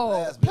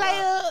called?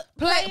 Playa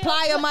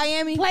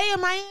Miami. Playa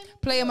Miami.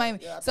 Playa Miami.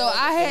 Yeah, so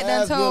I had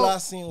done told. The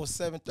last bill I seen was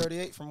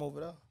 $738 from over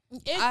there.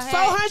 It's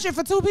 $400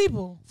 for 2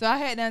 people. So I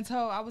had done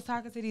told. I was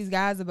talking to these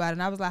guys about it,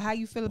 and I was like, "How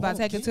you feel about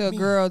taking to a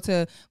girl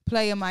to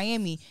Playa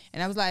Miami?"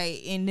 And I was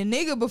like, and the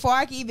nigga, before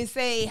I could even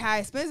say how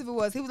expensive it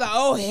was, he was like,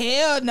 "Oh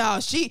hell no,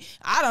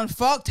 I done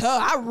fucked her.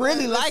 I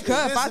really like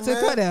her if I took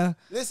her there."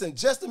 Listen,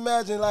 just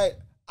imagine like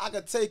I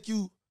could take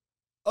you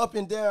up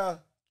and down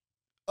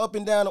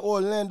to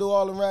Orlando,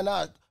 all around.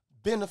 I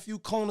bend a few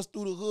corners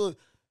through the hood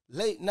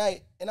late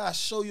night, and I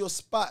show you a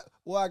spot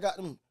where I got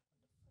them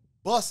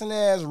busting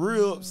ass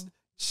ribs,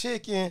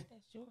 chicken,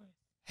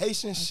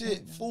 Haitian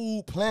shit,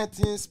 food,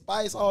 plantain,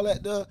 spice, all that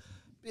stuff.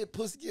 Big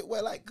pussy get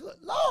wet like, good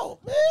Lord,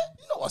 man.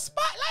 You know a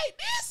spot like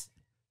this?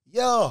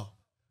 Yo,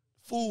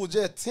 food was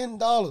just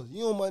 $10.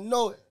 You don't even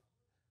know it.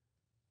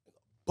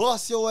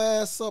 Bust your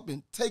ass up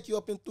and take you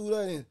up and through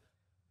that and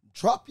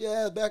drop your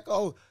ass back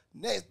off.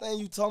 Next thing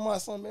you talking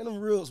about something, man,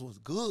 them ribs was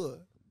good.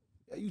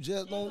 Yeah, you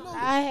just don't know.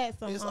 I had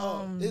some.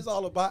 It's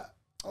all about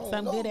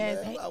some good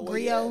ass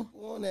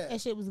griot. That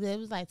shit was good. It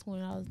was like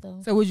 $20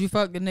 though. So would you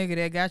fuck the nigga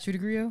that got you the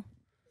grill?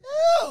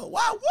 Yeah,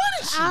 why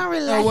wouldn't she? I don't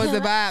really or like was him.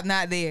 the vibe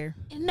not there?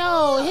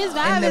 No, his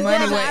vibe is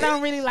there, but I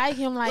don't really like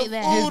him like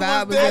that. His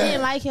vibe was I there.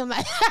 didn't like him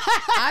like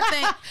I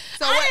think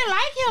so. I didn't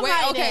like him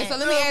like okay, that. so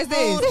let me ask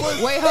this.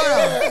 Wait, hold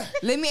on.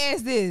 Let me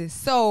ask this.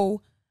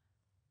 So,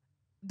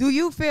 do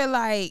you feel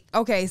like,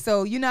 okay,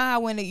 so you know how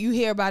when you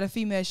hear about a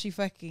female, she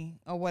fucking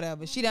or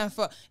whatever, she done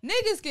fuck.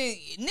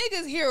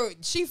 Niggas hear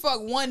she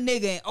fuck one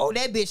nigga and oh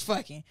that bitch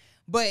fucking.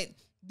 But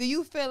do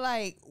you feel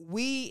like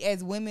we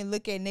as women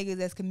look at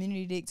niggas as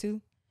community dick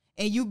too?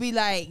 And you be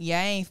like,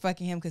 yeah, I ain't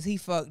fucking him because he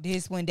fucked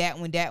this one, that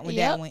one, that one,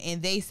 that one.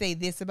 And they say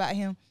this about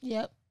him.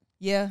 Yep.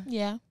 Yeah?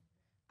 Yeah.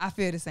 I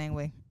feel the same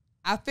way.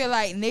 I feel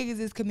like niggas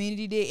is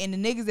community dick. And the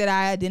niggas that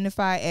I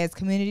identify as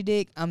community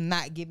dick, I'm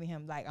not giving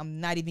him, like, I'm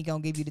not even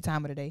going to give you the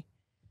time of the day.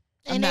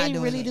 And they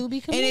really do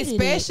be community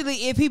And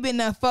especially if he been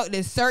done fucked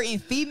a certain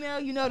female,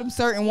 you know them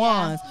certain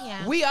ones.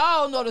 Yeah. We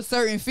all know the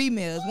certain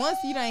females. Once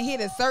you done hit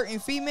a certain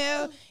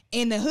female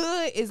in the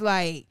hood, it's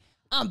like,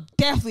 I'm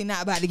definitely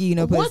not about to give you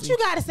no pussy. What you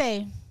got to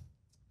say?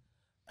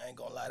 I ain't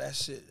gonna lie, that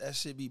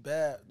shit be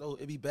bad though.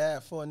 It be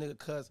bad for a nigga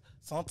cause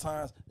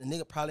sometimes the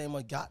nigga probably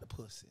ain't got the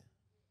pussy.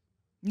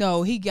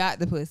 No, he got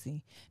the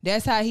pussy.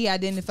 That's how he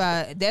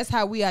identify. That's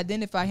how we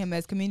identify him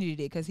as community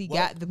dick, cause he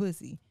got the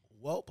pussy.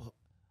 Well,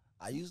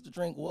 I used to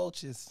drink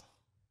Welch's,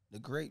 the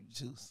grape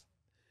juice.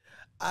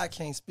 I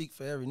can't speak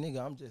for every nigga.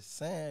 I'm just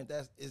saying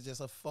it's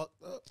just a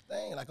fucked up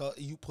thing. Like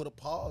you put a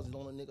pause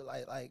on a nigga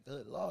like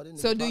good Lord.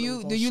 So do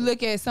you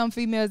look at some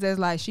females as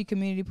like she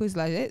community pussy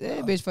like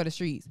that bitch for the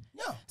streets?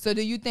 Yeah. So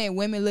do you think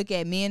women look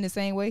at men the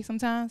same way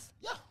sometimes?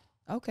 Yeah.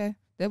 Okay,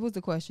 that was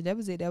the question. That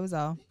was it. That was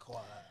all. Be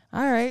quiet.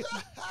 All right.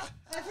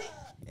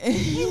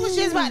 He was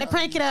just about to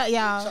crank it up,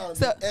 y'all.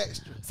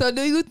 So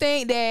do you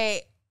think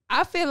that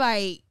I feel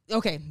like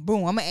okay,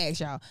 boom, I'm gonna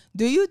ask y'all.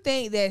 Do you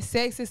think that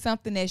sex is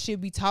something that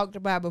should be talked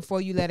about before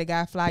you let a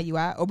guy fly you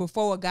out? Or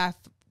before a guy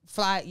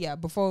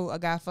before a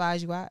guy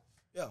flies you out?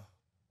 Yeah.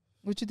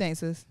 What you think,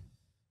 sis?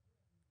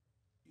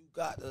 You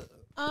got to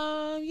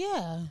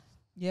yeah.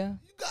 Yeah.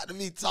 You got to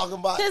be talking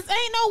about Cause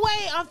ain't no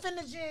way I'm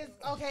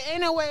finna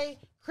ain't no way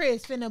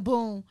Chris finna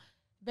boom.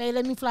 Babe,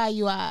 let me fly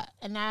you out.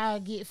 And I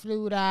get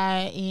flued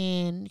out.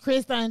 And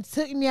Chris done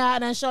took me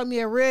out and showed me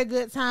a real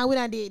good time. We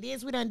done did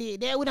this. We done did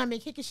that. We done been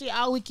kicking shit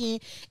all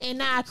weekend. And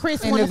now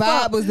Chris want to fuck.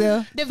 And the vibe was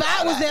there. The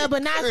vibe was there,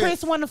 but now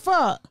Chris want to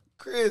fuck.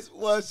 Chris,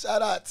 one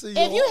shout out to you.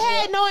 If you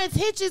had no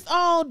intentions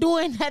on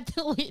doing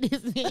nothing with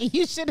this man,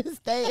 you should have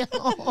stayed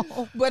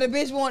home. But a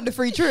bitch wanted the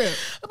free trip.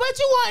 But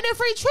you want the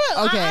free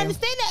trip. Okay. I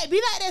understand that. It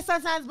be like that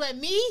sometimes. But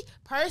me,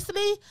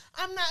 personally,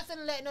 I'm not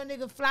finna let no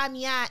nigga fly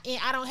me out and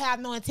I don't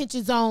have no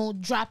intentions on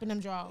dropping them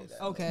draws.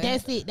 Okay.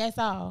 That's it. That's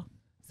all.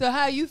 So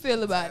how you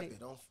feel about it?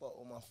 Don't fuck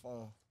with my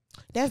phone.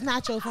 That's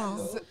not your phone.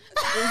 You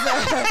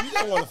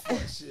don't want to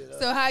fuck shit up.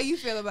 So how you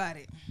feel about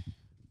it?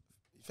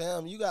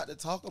 Fam, you got to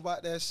talk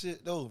about that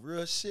shit though.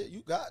 Real shit.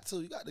 You got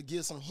to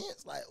give some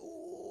hints like,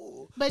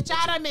 ooh. But y'all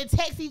done been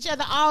text each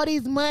other all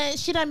these months.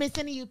 She done been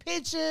sending you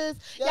pictures.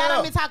 Yeah. Y'all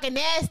done been talking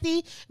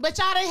nasty. But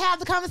y'all didn't have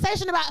the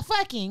conversation about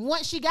fucking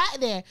once she got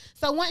there.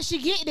 So once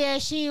she get there,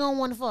 she don't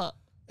want to fuck.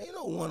 Ain't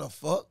no wanna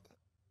fuck.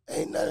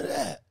 Ain't none of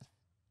that.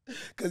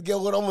 Cause get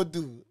what I'm gonna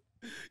do.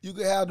 You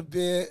can have the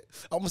bed.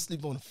 I'm gonna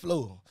sleep on the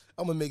floor.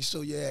 I'm gonna make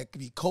sure your ass can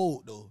be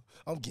cold though.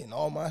 I'm getting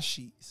all my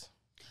sheets.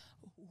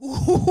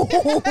 Ooh,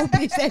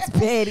 bitch, that's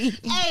petty.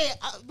 Hey,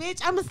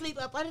 bitch, I'm gonna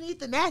sleep up underneath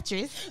the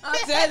mattress. I'm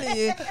telling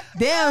you.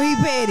 Damn, he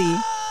petty.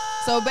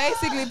 So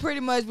basically,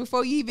 pretty much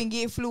before you even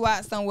get flew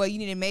out somewhere, you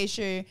need to make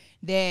sure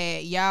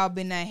that y'all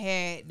been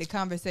had the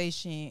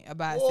conversation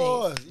about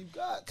sex. You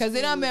got Cause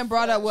it done been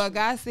brought up. Well, a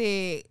guy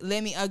said,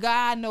 a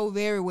guy I know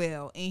very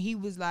well, and he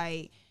was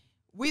like,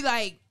 we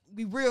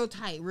real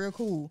tight, real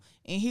cool,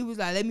 and he was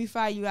like, let me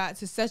fly you out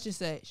to such and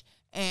such.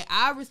 And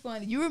I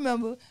responded, you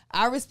remember,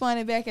 I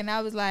responded back and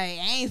I was like,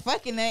 I ain't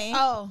fucking nothing.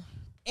 Oh.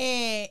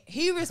 And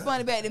he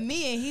responded back to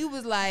me and he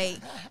was like,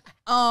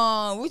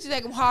 would you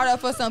take him hard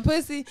up for some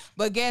pussy?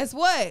 But guess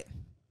what?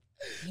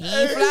 He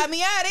ain't fly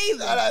me out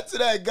either. Shout out to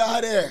that guy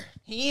there.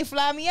 He ain't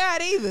fly me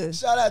out either.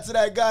 Shout out to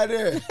that guy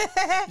there.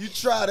 You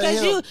tried to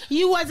him. Cause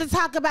you wasn't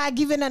talking about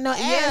giving her no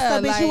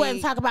ass, but you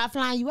wasn't talking about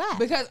flying you out.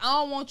 Because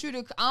I don't want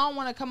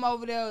to come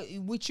over there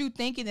with you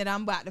thinking that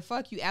I'm about to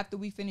fuck you after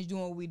we finish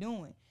doing what we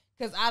doing.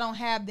 Because I don't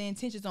have the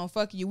intentions on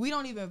fucking you. We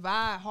don't even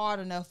vibe hard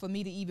enough for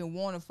me to even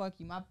want to fuck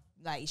you.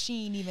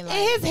 She ain't even like.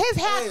 And his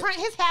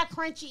hair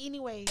crunchy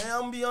anyway. And I'm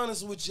gonna be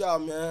honest with y'all,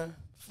 man.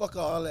 Fuck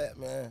all that,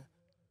 man.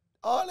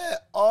 All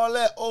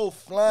that old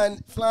flying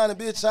a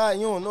bitch out.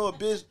 You don't know a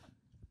bitch.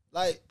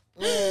 Like,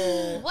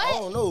 man, what? I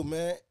don't know,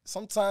 man.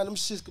 Sometimes them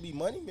shits could be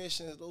money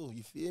missions, though.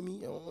 You feel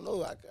me? I don't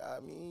know. I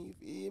mean, you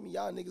feel me?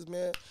 Y'all niggas,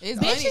 man.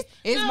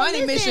 It's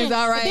money missions,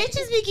 all right.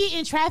 Bitches be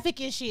getting traffic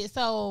and shit,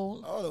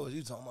 so. I don't know what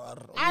you talking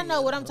about. I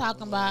know what I'm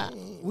talking about.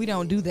 We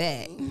don't do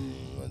that.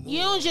 You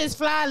don't just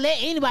let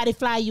anybody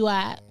fly you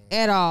out.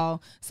 At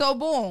all. So,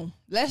 boom.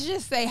 Let's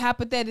just say,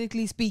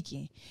 hypothetically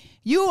speaking,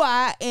 you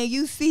out and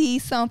you see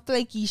some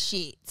flaky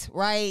shit,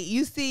 right?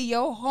 You see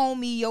your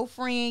homie, your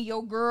friend,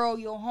 your girl,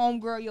 your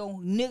homegirl, your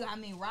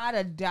nigga, ride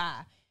or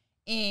die.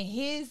 And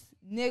her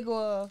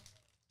nigga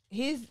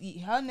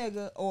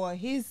or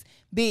his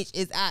bitch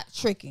is out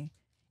tricking.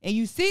 And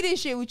you see this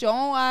shit with your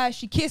own eyes.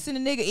 She kissing the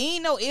nigga.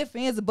 Ain't no ifs,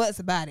 ands, or buts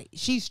about it.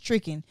 She's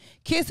tricking.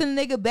 Kissing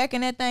the nigga,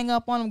 backing that thing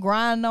up on him,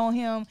 grinding on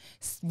him,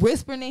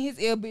 whispering in his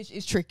ear, bitch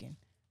is tricking.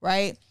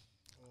 Right?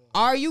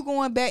 Are you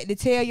going back to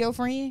tell your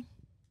friend?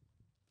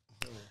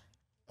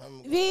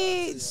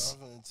 Bitch.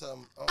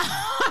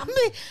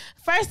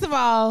 First of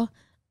all,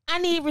 I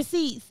need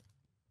receipts.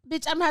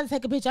 Bitch, I'm gonna have to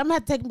take a picture. I'm gonna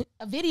have to take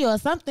a video or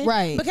something.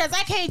 Right. Because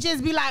I can't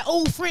just be like,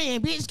 oh,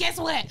 friend, bitch, guess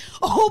what?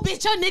 Oh,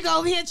 bitch, your nigga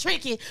over here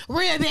tricking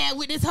real bad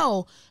with this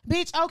hoe.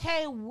 Bitch,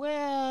 okay,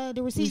 where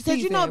the receipts?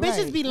 Because you know,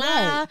 bitches right, be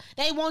lying. Right.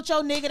 They want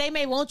your nigga. They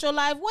may want your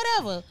life,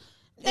 whatever.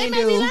 They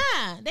may do. be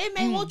lying. They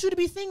may want you to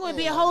be single and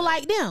be a hoe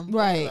like them.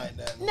 Right.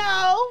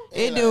 No.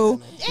 It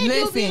do.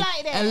 It do be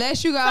like that.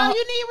 Unless you got... So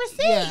you need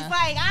receipts. Yeah.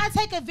 Like, I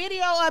take a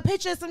video or a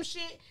picture of some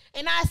shit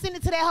and I send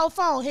it to that whole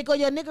phone. Here go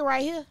your nigga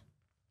right here.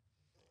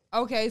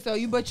 Okay, so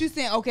you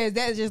saying, okay, is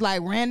that just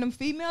like random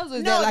females or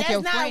is that like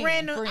your friend? No, that's not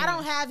random. I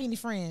don't have any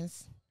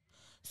friends.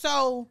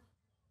 So,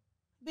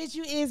 bitch,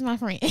 you is my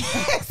friend.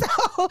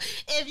 So,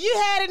 if you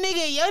had a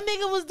nigga and your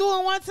nigga was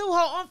doing 1, 2,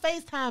 I'm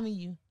FaceTiming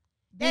you.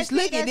 Just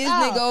look at this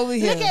nigga over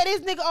here. Look at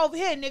this nigga over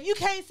here. And if you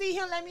can't see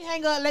him, let me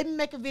hang up. Let me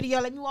make a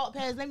video. Let me walk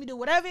past. Let me do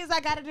whatever it is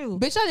I got to do.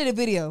 Bitch, I did a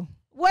video.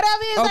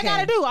 Whatever it is I Okay.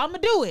 gotta do, I'ma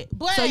do it.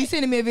 But So you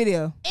sending me a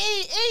video?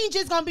 it ain't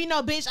just gonna be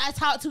no bitch I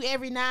talk to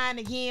every now and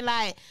again.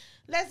 Like,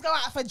 let's go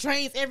out for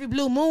drinks every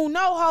blue moon. No,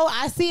 ho.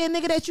 I see a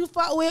nigga that you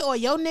fuck with or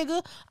your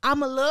nigga,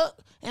 I'ma look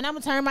and I'ma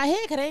turn my head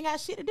because they ain't got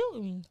shit to do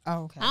with me.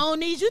 Oh, okay. I don't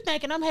need you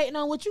thinking I'm hating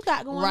on what you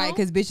got going on. Right,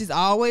 because bitches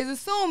always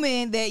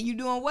assuming that you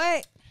doing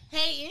what?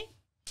 hating.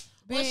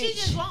 Well, she Bitch.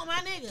 just want my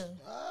nigga.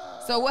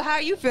 So what? How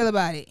you feel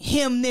about it?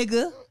 Him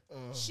nigga,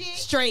 Shit.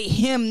 straight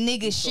him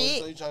nigga So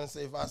shit. you trying to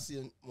say if I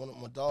see one of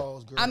my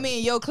dogs, girl? I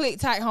mean, your click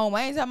tight home.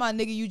 I ain't talking about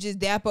nigga you just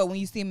dap up when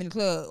you see him in the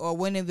club or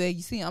whenever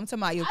you see him. I'm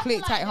talking about your I click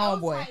feel tight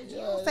like those homeboy. types you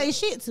don't say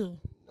shit to.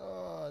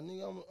 nah,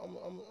 nigga,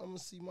 I'm gonna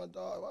see my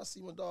dog. If I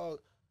see my dog,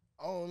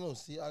 I don't know.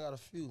 See, I got a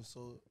few,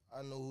 so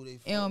I know who they.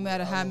 It don't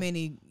matter how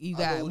many you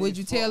got. Would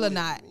you tell or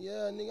not?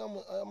 Yeah, nigga,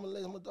 I'm gonna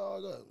lace my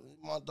dog up.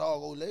 My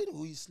dog, old lady,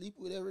 who he sleep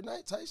with every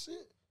night, type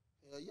shit.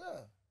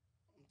 Yeah.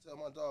 I'm gonna tell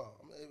my dog,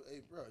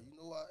 hey, bro, you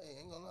know what? Hey,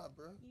 ain't gonna lie,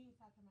 bro.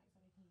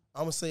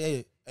 I'm gonna say,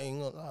 hey,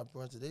 ain't gonna lie,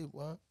 bro. Today,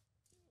 bro,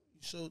 you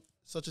showed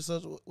such and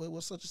such.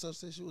 What such and such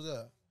said she was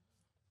at?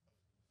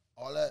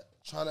 All that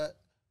trying to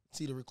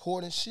see the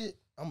recording shit.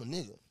 I'm a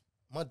nigga.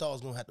 My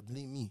dog's gonna have to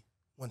believe me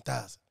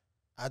 1,000.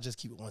 I just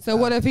keep it 1,000. So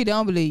what if he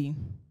don't believe you?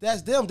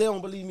 That's them. They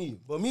don't believe me,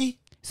 but me.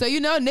 So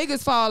you know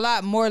niggas fall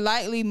out more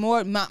likely,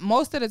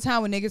 most of the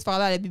time when niggas fall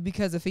out, it be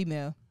because of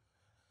female.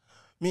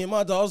 Me and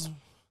my dogs know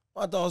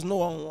I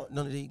don't want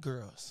none of these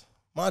girls.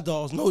 My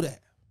dogs know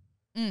that.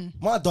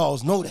 My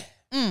dogs know that.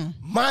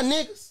 My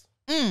niggas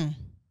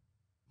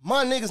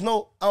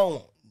know I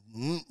don't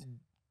want.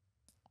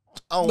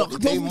 I don't want their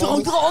baby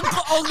mamas.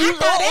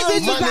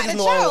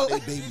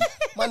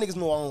 My niggas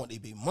know I don't want their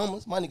baby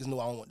mamas. My niggas know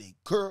I don't want their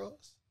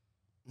girls.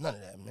 None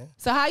of that, man.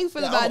 So how you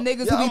feel Yeah, about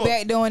niggas who be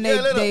backdooring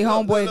they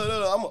homeboy?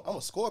 Look, I'm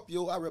a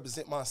Scorpio. I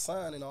represent my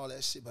sign and all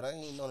that shit, but I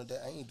ain't none of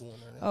that. I ain't doing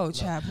none of that. Oh,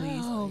 child,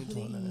 please. I ain't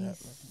doing none of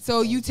that, man.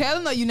 So you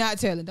telling or you not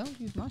telling? Don't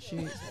use my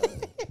shit.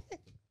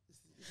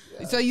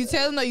 So you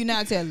telling or you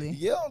not telling?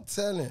 Yeah, I'm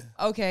telling.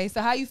 Okay,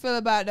 so how you feel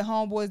about the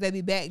homeboys that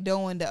be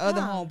backdooring the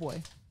other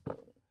homeboy?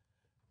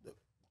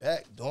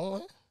 Back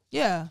doing?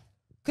 Yeah,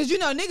 cause you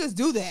know niggas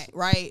do that,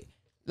 right?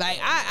 Like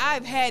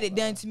I've had it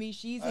done to me.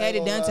 She's had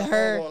it done to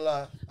her.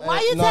 Why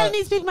you telling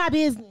these people my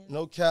business?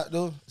 No cap,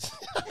 though.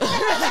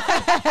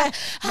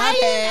 How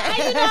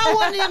you know I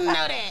wanted them to know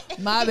that?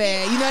 My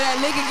bad. You know that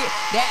nigga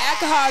that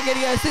alcohol get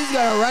in your system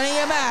gonna run in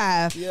your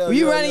mouth. Yeah, when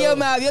you yeah, run in yeah. your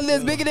mouth, your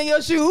lips bigger than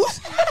your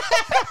shoes.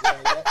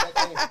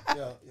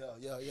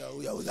 Yeah,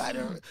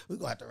 we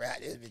gonna have to wrap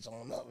this bitch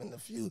on up in a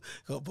few.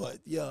 But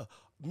yeah,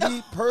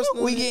 me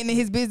personally, We getting in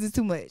his business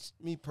too much.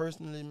 me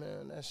personally,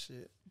 man, that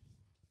shit,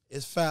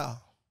 it's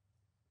foul.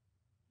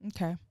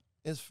 Okay.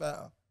 It's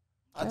foul.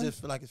 I just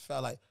feel like it's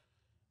foul. Like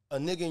a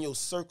nigga in your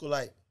circle,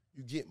 like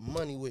you get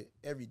money with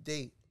every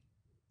day.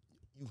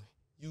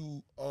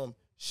 You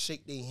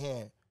shake their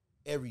hand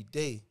every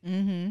day,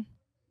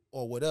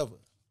 or whatever.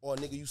 Or a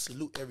nigga you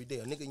salute every day.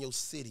 A nigga in your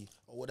city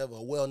or whatever.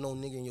 A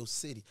well-known nigga in your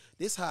city.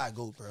 This how I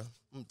go, bro. I'm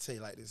gonna tell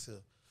you like this here.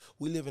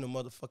 We live in a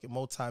motherfucking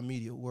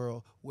multimedia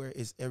world where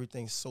it's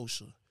everything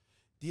social.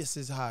 This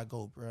is how I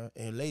go, bro.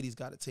 And ladies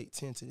got to take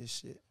 10 to this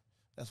shit.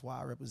 That's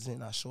why I represent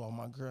and I show off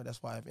my girl.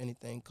 That's why if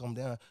anything come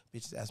down,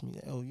 bitches ask me,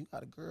 oh, you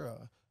got a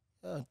girl.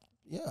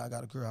 Yeah, I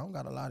got a girl. I don't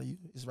got a lot of you.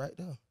 It's right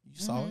there. You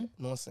saw it. You know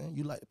what I'm saying?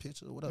 You like the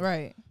picture or whatever.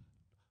 Right.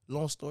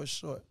 Long story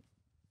short,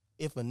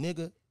 if a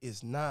nigga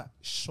is not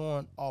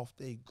showing off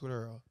they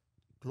girl,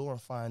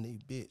 glorifying they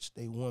bitch,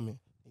 they woman,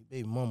 they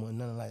baby mama, and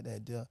nothing like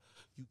that, there,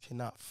 you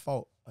cannot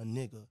fault a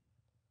nigga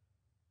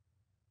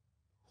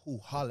who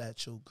holler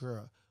at your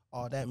girl.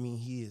 All that mean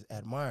he is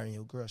admiring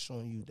your girl,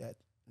 showing you that,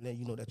 letting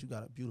you know that you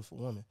got a beautiful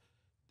woman.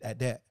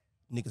 That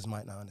niggas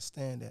might not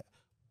understand that.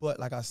 But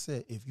like I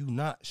said, if you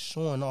not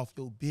showing off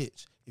your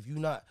bitch, if you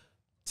not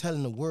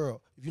telling the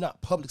world, if you're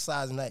not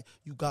publicizing that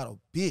you got a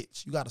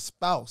bitch, you got a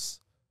spouse,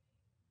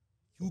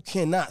 you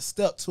cannot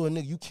step to a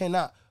nigga. You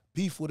cannot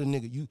beef with a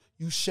nigga.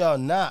 You shall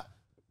not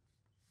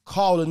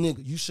call a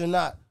nigga. You should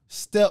not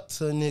step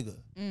to a nigga.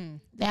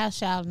 Thou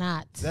shalt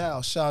not.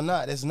 Thou shall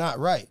not. That's not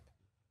right.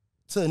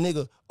 To a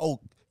nigga, oh,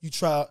 you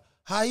try.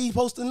 How he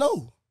supposed to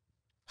know?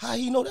 How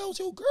he know that was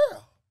your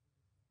girl?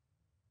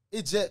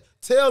 It just,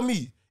 tell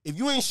me, if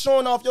you ain't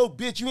showing off your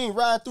bitch, you ain't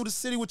riding through the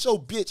city with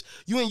your bitch,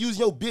 you ain't using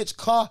your bitch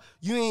car,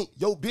 your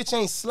bitch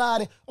ain't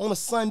sliding on a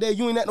Sunday,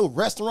 you ain't at no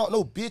restaurant,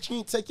 no bitch, you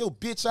ain't take your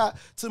bitch out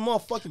to the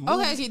motherfucking movie.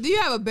 Okay, so do you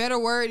have a better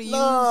word to use?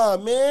 Nah,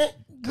 man.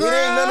 Girl, it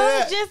ain't none of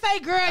that. just say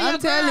girl, I'm your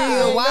telling girl.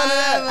 you, Ain't why?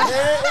 none of that,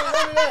 man. Ain't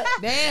none of that.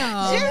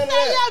 Damn. Just none of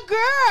say that. your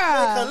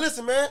girl. Cause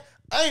listen, man,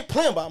 I ain't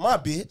playing by my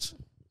bitch.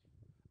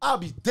 I'll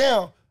be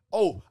down.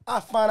 Oh, I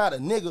find out a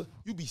nigga,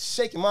 you be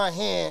shaking my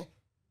hand,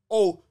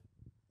 oh,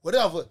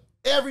 whatever,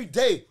 every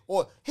day,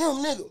 or him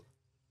nigga,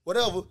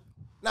 whatever.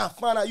 Now I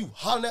find out you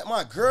hollering at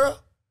my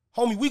girl,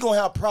 homie, we gonna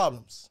have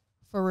problems.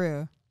 For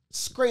real.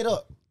 Straight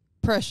up.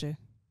 Pressure.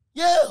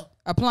 Yeah.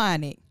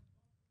 Applying it.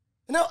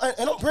 And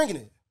I'm bringing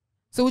it.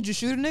 So would you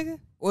shoot a nigga?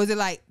 Or is it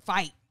like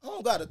fight? I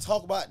don't gotta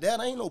talk about that.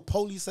 I ain't no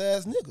police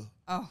ass nigga.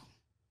 Oh.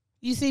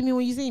 You see me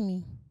when you see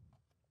me.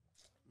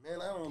 Man,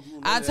 I don't do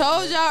I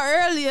told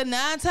y'all earlier,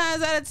 9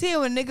 times out of 10,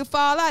 when a nigga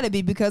fall out, it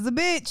be because of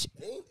bitch.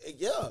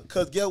 Yeah,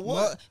 because guess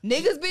what?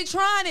 Niggas be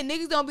trying and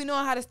niggas don't be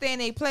knowing how to stay in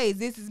their place.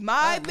 This is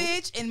my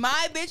bitch and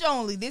my bitch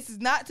only. This is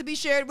not to be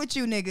shared with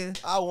you, nigga.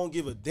 I won't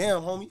give a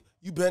damn, homie.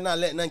 You better not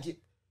let nothing get.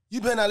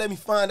 You better not let me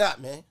find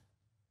out, man.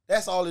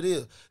 That's all it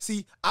is.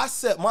 See, I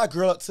set my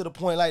girl up to the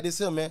point like this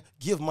here, man.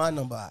 Give my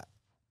number out.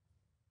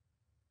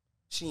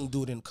 She ain't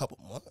do it in a couple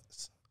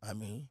months.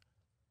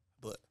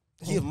 But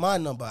give my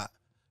number out.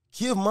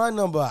 Give my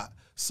number out.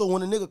 So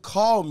when a nigga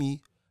call me,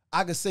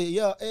 I can say,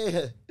 yeah,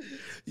 hey,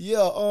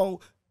 yeah,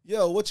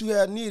 what you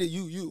had needed?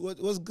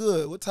 What's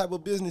good? What type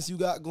of business you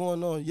got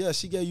going on? Yeah,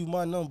 she gave you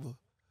my number.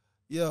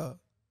 Yeah.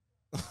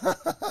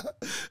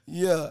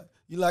 Yeah.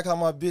 You like how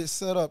my bitch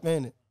set up,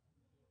 ain't it?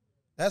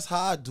 That's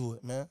how I do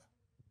it, man.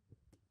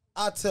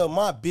 I tell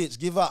my bitch,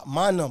 give out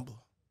my number.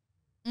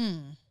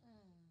 I'm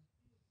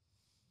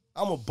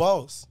a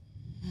boss.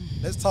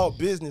 Let's talk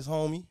business,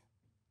 homie.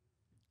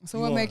 So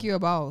what make you a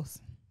boss?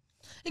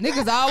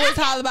 Niggas always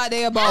holler about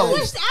their boss.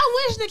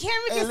 I wish the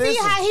camera could see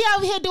how he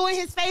over here doing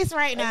his face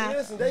right now. Hey,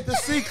 listen, they can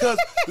see because,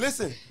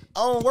 listen, I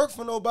don't work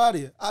for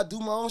nobody. I do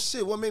my own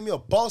shit. What made me a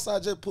boss, I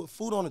just put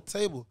food on the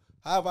table.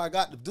 However I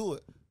got to do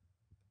it.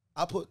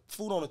 I put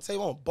food on the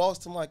table. I'm a boss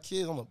to my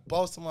kids. I'm a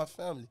boss to my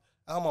family.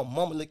 How my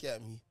mama look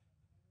at me.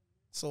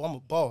 So I'm a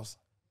boss.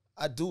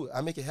 I do it.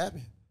 I make it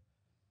happen.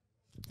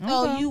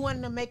 Oh, you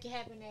wanted to make it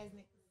happen as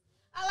niggas.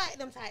 I like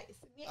them types.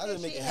 I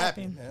just make it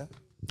happen, man.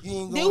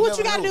 Do what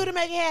you gotta do to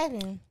make it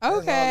happen.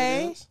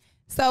 Okay.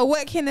 So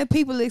what can the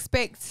people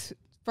expect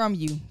from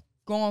you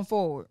going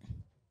forward?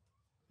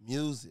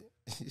 Music.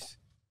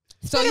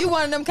 So you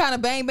one of them kind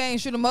of bang bang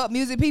shoot 'em up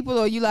music people,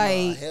 or you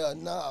like hell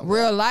nah,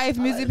 real life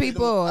music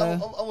people? I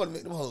want to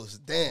make them hoes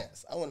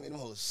dance. I want to make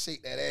them hoes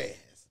shake that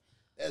ass.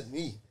 That's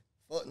me.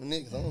 Fuck them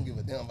niggas. I don't give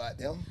a damn about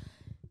them.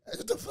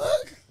 What the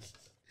fuck?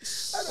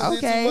 I done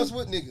did too much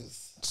with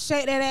niggas.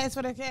 Shake that ass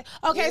for the cat.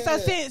 Okay, yeah, so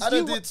since I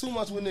done did too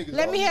much with niggas.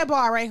 Let me hear a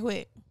bar right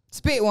quick.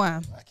 Spit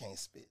one. I can't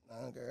spit,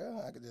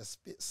 girl. I could just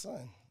spit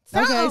son.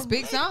 Okay,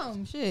 spit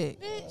some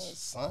shit.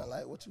 Son,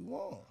 like what you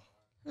want?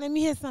 Let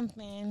me hear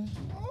something.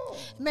 Oh.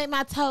 Make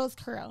my toes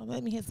curl.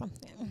 Let me hear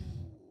something.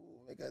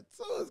 Make her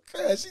toes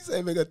curl. She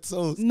said make her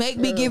toes Make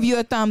curl. Me give you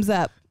a thumbs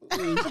up.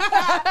 Not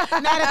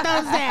a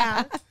thumbs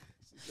down.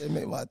 She said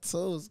make my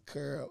toes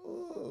curl.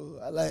 Ooh,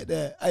 I like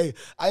that. Hey,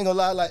 I ain't gonna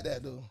lie, I like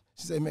that though.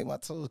 She said make my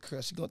toes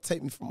curl. She gonna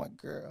take me from my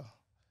girl.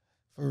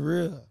 For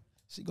real.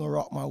 She gonna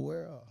rock my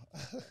world.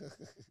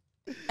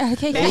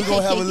 Okay. And we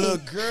gonna have a little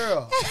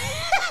girl.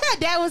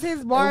 That was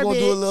his bar. And we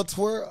gonna do a little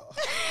twirl.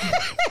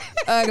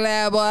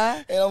 Ugly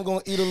boy. And I'm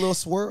gonna eat a little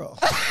swirl.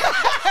 I'm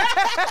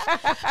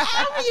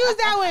gonna use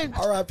that one.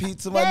 R.I.P.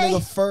 to my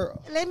nigga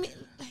Furl. Let me.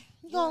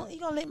 You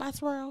gonna lick my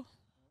swirl?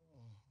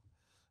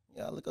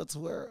 Yeah, look a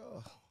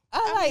twirl.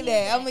 I like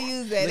that. I'm gonna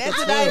use that. Look That's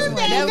a at nice twirl.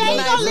 one. That was a They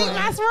nice gonna lick one.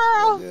 my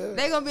swirl. Yeah.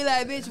 They gonna be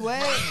like, bitch,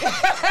 what?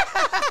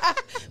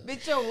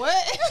 Bitch, your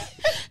what?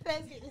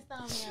 Let's get this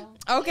thumbnail.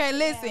 Okay,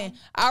 listen.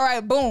 All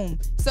right, boom.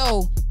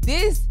 So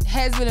this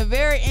has been a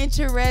very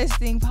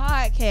interesting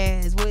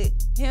podcast with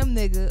him,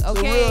 nigga.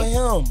 Okay. The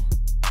real him.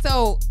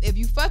 So if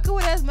you fucking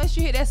with us, make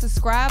sure you hit that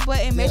subscribe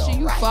button. Make sure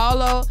you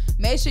follow.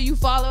 Make sure you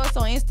follow us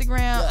on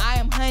Instagram. I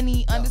am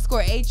honey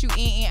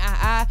 _HUNNII.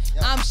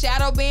 I'm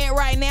shadow banned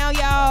right now,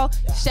 y'all.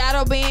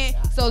 Shadow banned.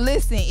 So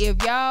listen,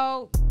 if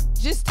y'all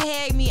just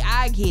tag me,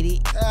 I get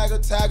it. Tag her,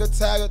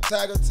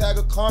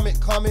 comment,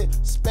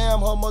 spam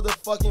her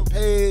motherfucking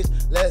page.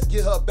 Let's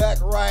get her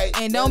back right.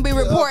 And don't be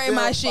reporting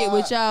my shit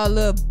with y'all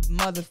little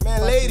motherfuckers.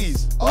 Man,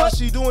 ladies, all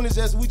she doing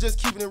is we just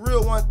keeping it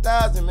real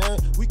 1,000, man.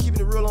 We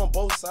keeping it real on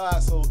both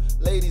sides. So,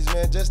 ladies,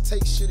 man, just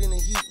take shit in the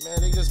heat, man.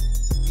 They just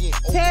being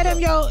open. Tell them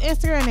your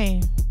Instagram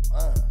name.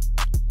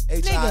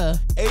 Nigga.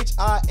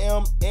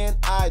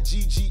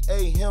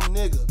 HIMNIGGA, him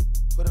nigga.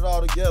 Put it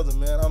all together,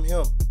 man. I'm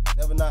him.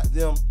 Never not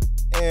them.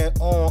 And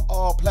on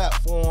all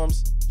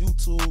platforms,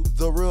 YouTube,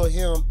 The Real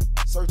Him.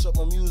 Search up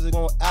my music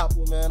on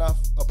Apple, man. I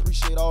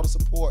appreciate all the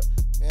support,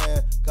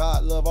 man.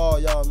 God love all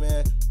y'all,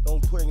 man.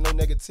 Don't bring no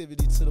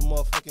negativity to the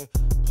motherfucking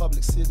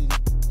public city.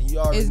 And you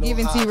already It's know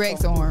giving how I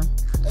T-Rex come arm.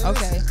 through. Hey,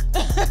 Okay.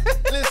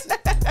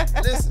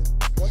 Listen.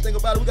 One thing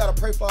about it, we gotta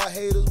pray for our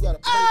haters. We gotta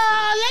pray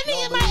Let me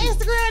get my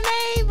Instagram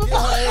name before.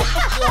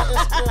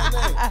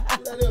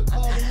 Instagram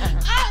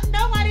name.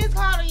 Nobody's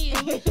calling you.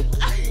 We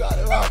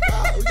gotta rock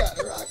out. We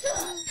gotta rock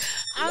out.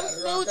 I'm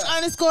Smooch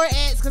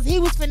 _X because he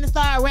was finna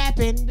start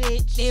rapping,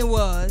 bitch. It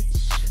was.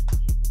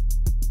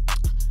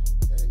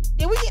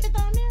 Did we get the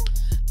thumbnail?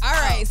 All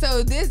right,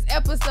 so this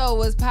episode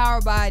was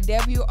powered by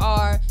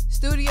WR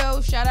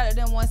Studios. Shout out to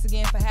them once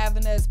again for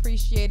having us.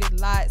 Appreciate it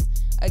lots.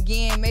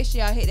 Again, make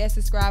sure y'all hit that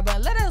subscribe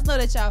button. Let us know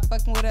that y'all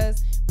fucking with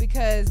us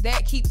because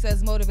that keeps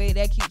us motivated.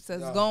 That keeps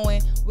us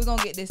going. We're going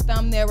to get this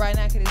thumbnail right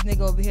now because this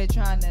nigga over here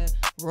trying to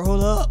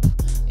roll up.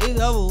 It's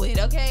over with,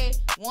 okay?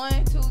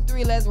 1, 2,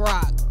 3, let's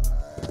rock.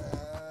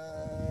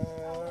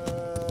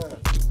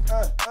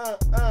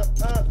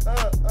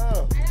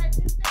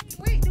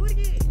 Wait, do it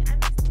again.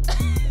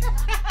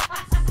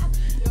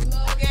 Them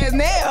long ass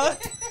nails.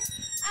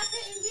 I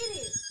couldn't get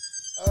it.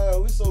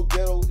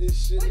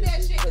 This shit. Put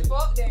that shit the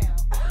fuck down.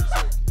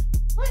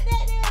 Put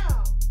that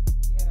down.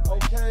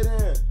 Okay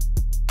then.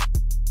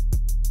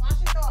 Why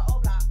should throw an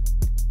O-block?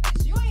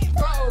 Bitch, you ain't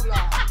pro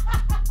block.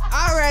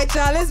 All right,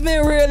 y'all. It's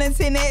been real.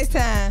 Until next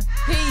time.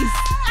 Peace.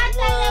 I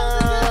think that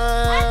was a good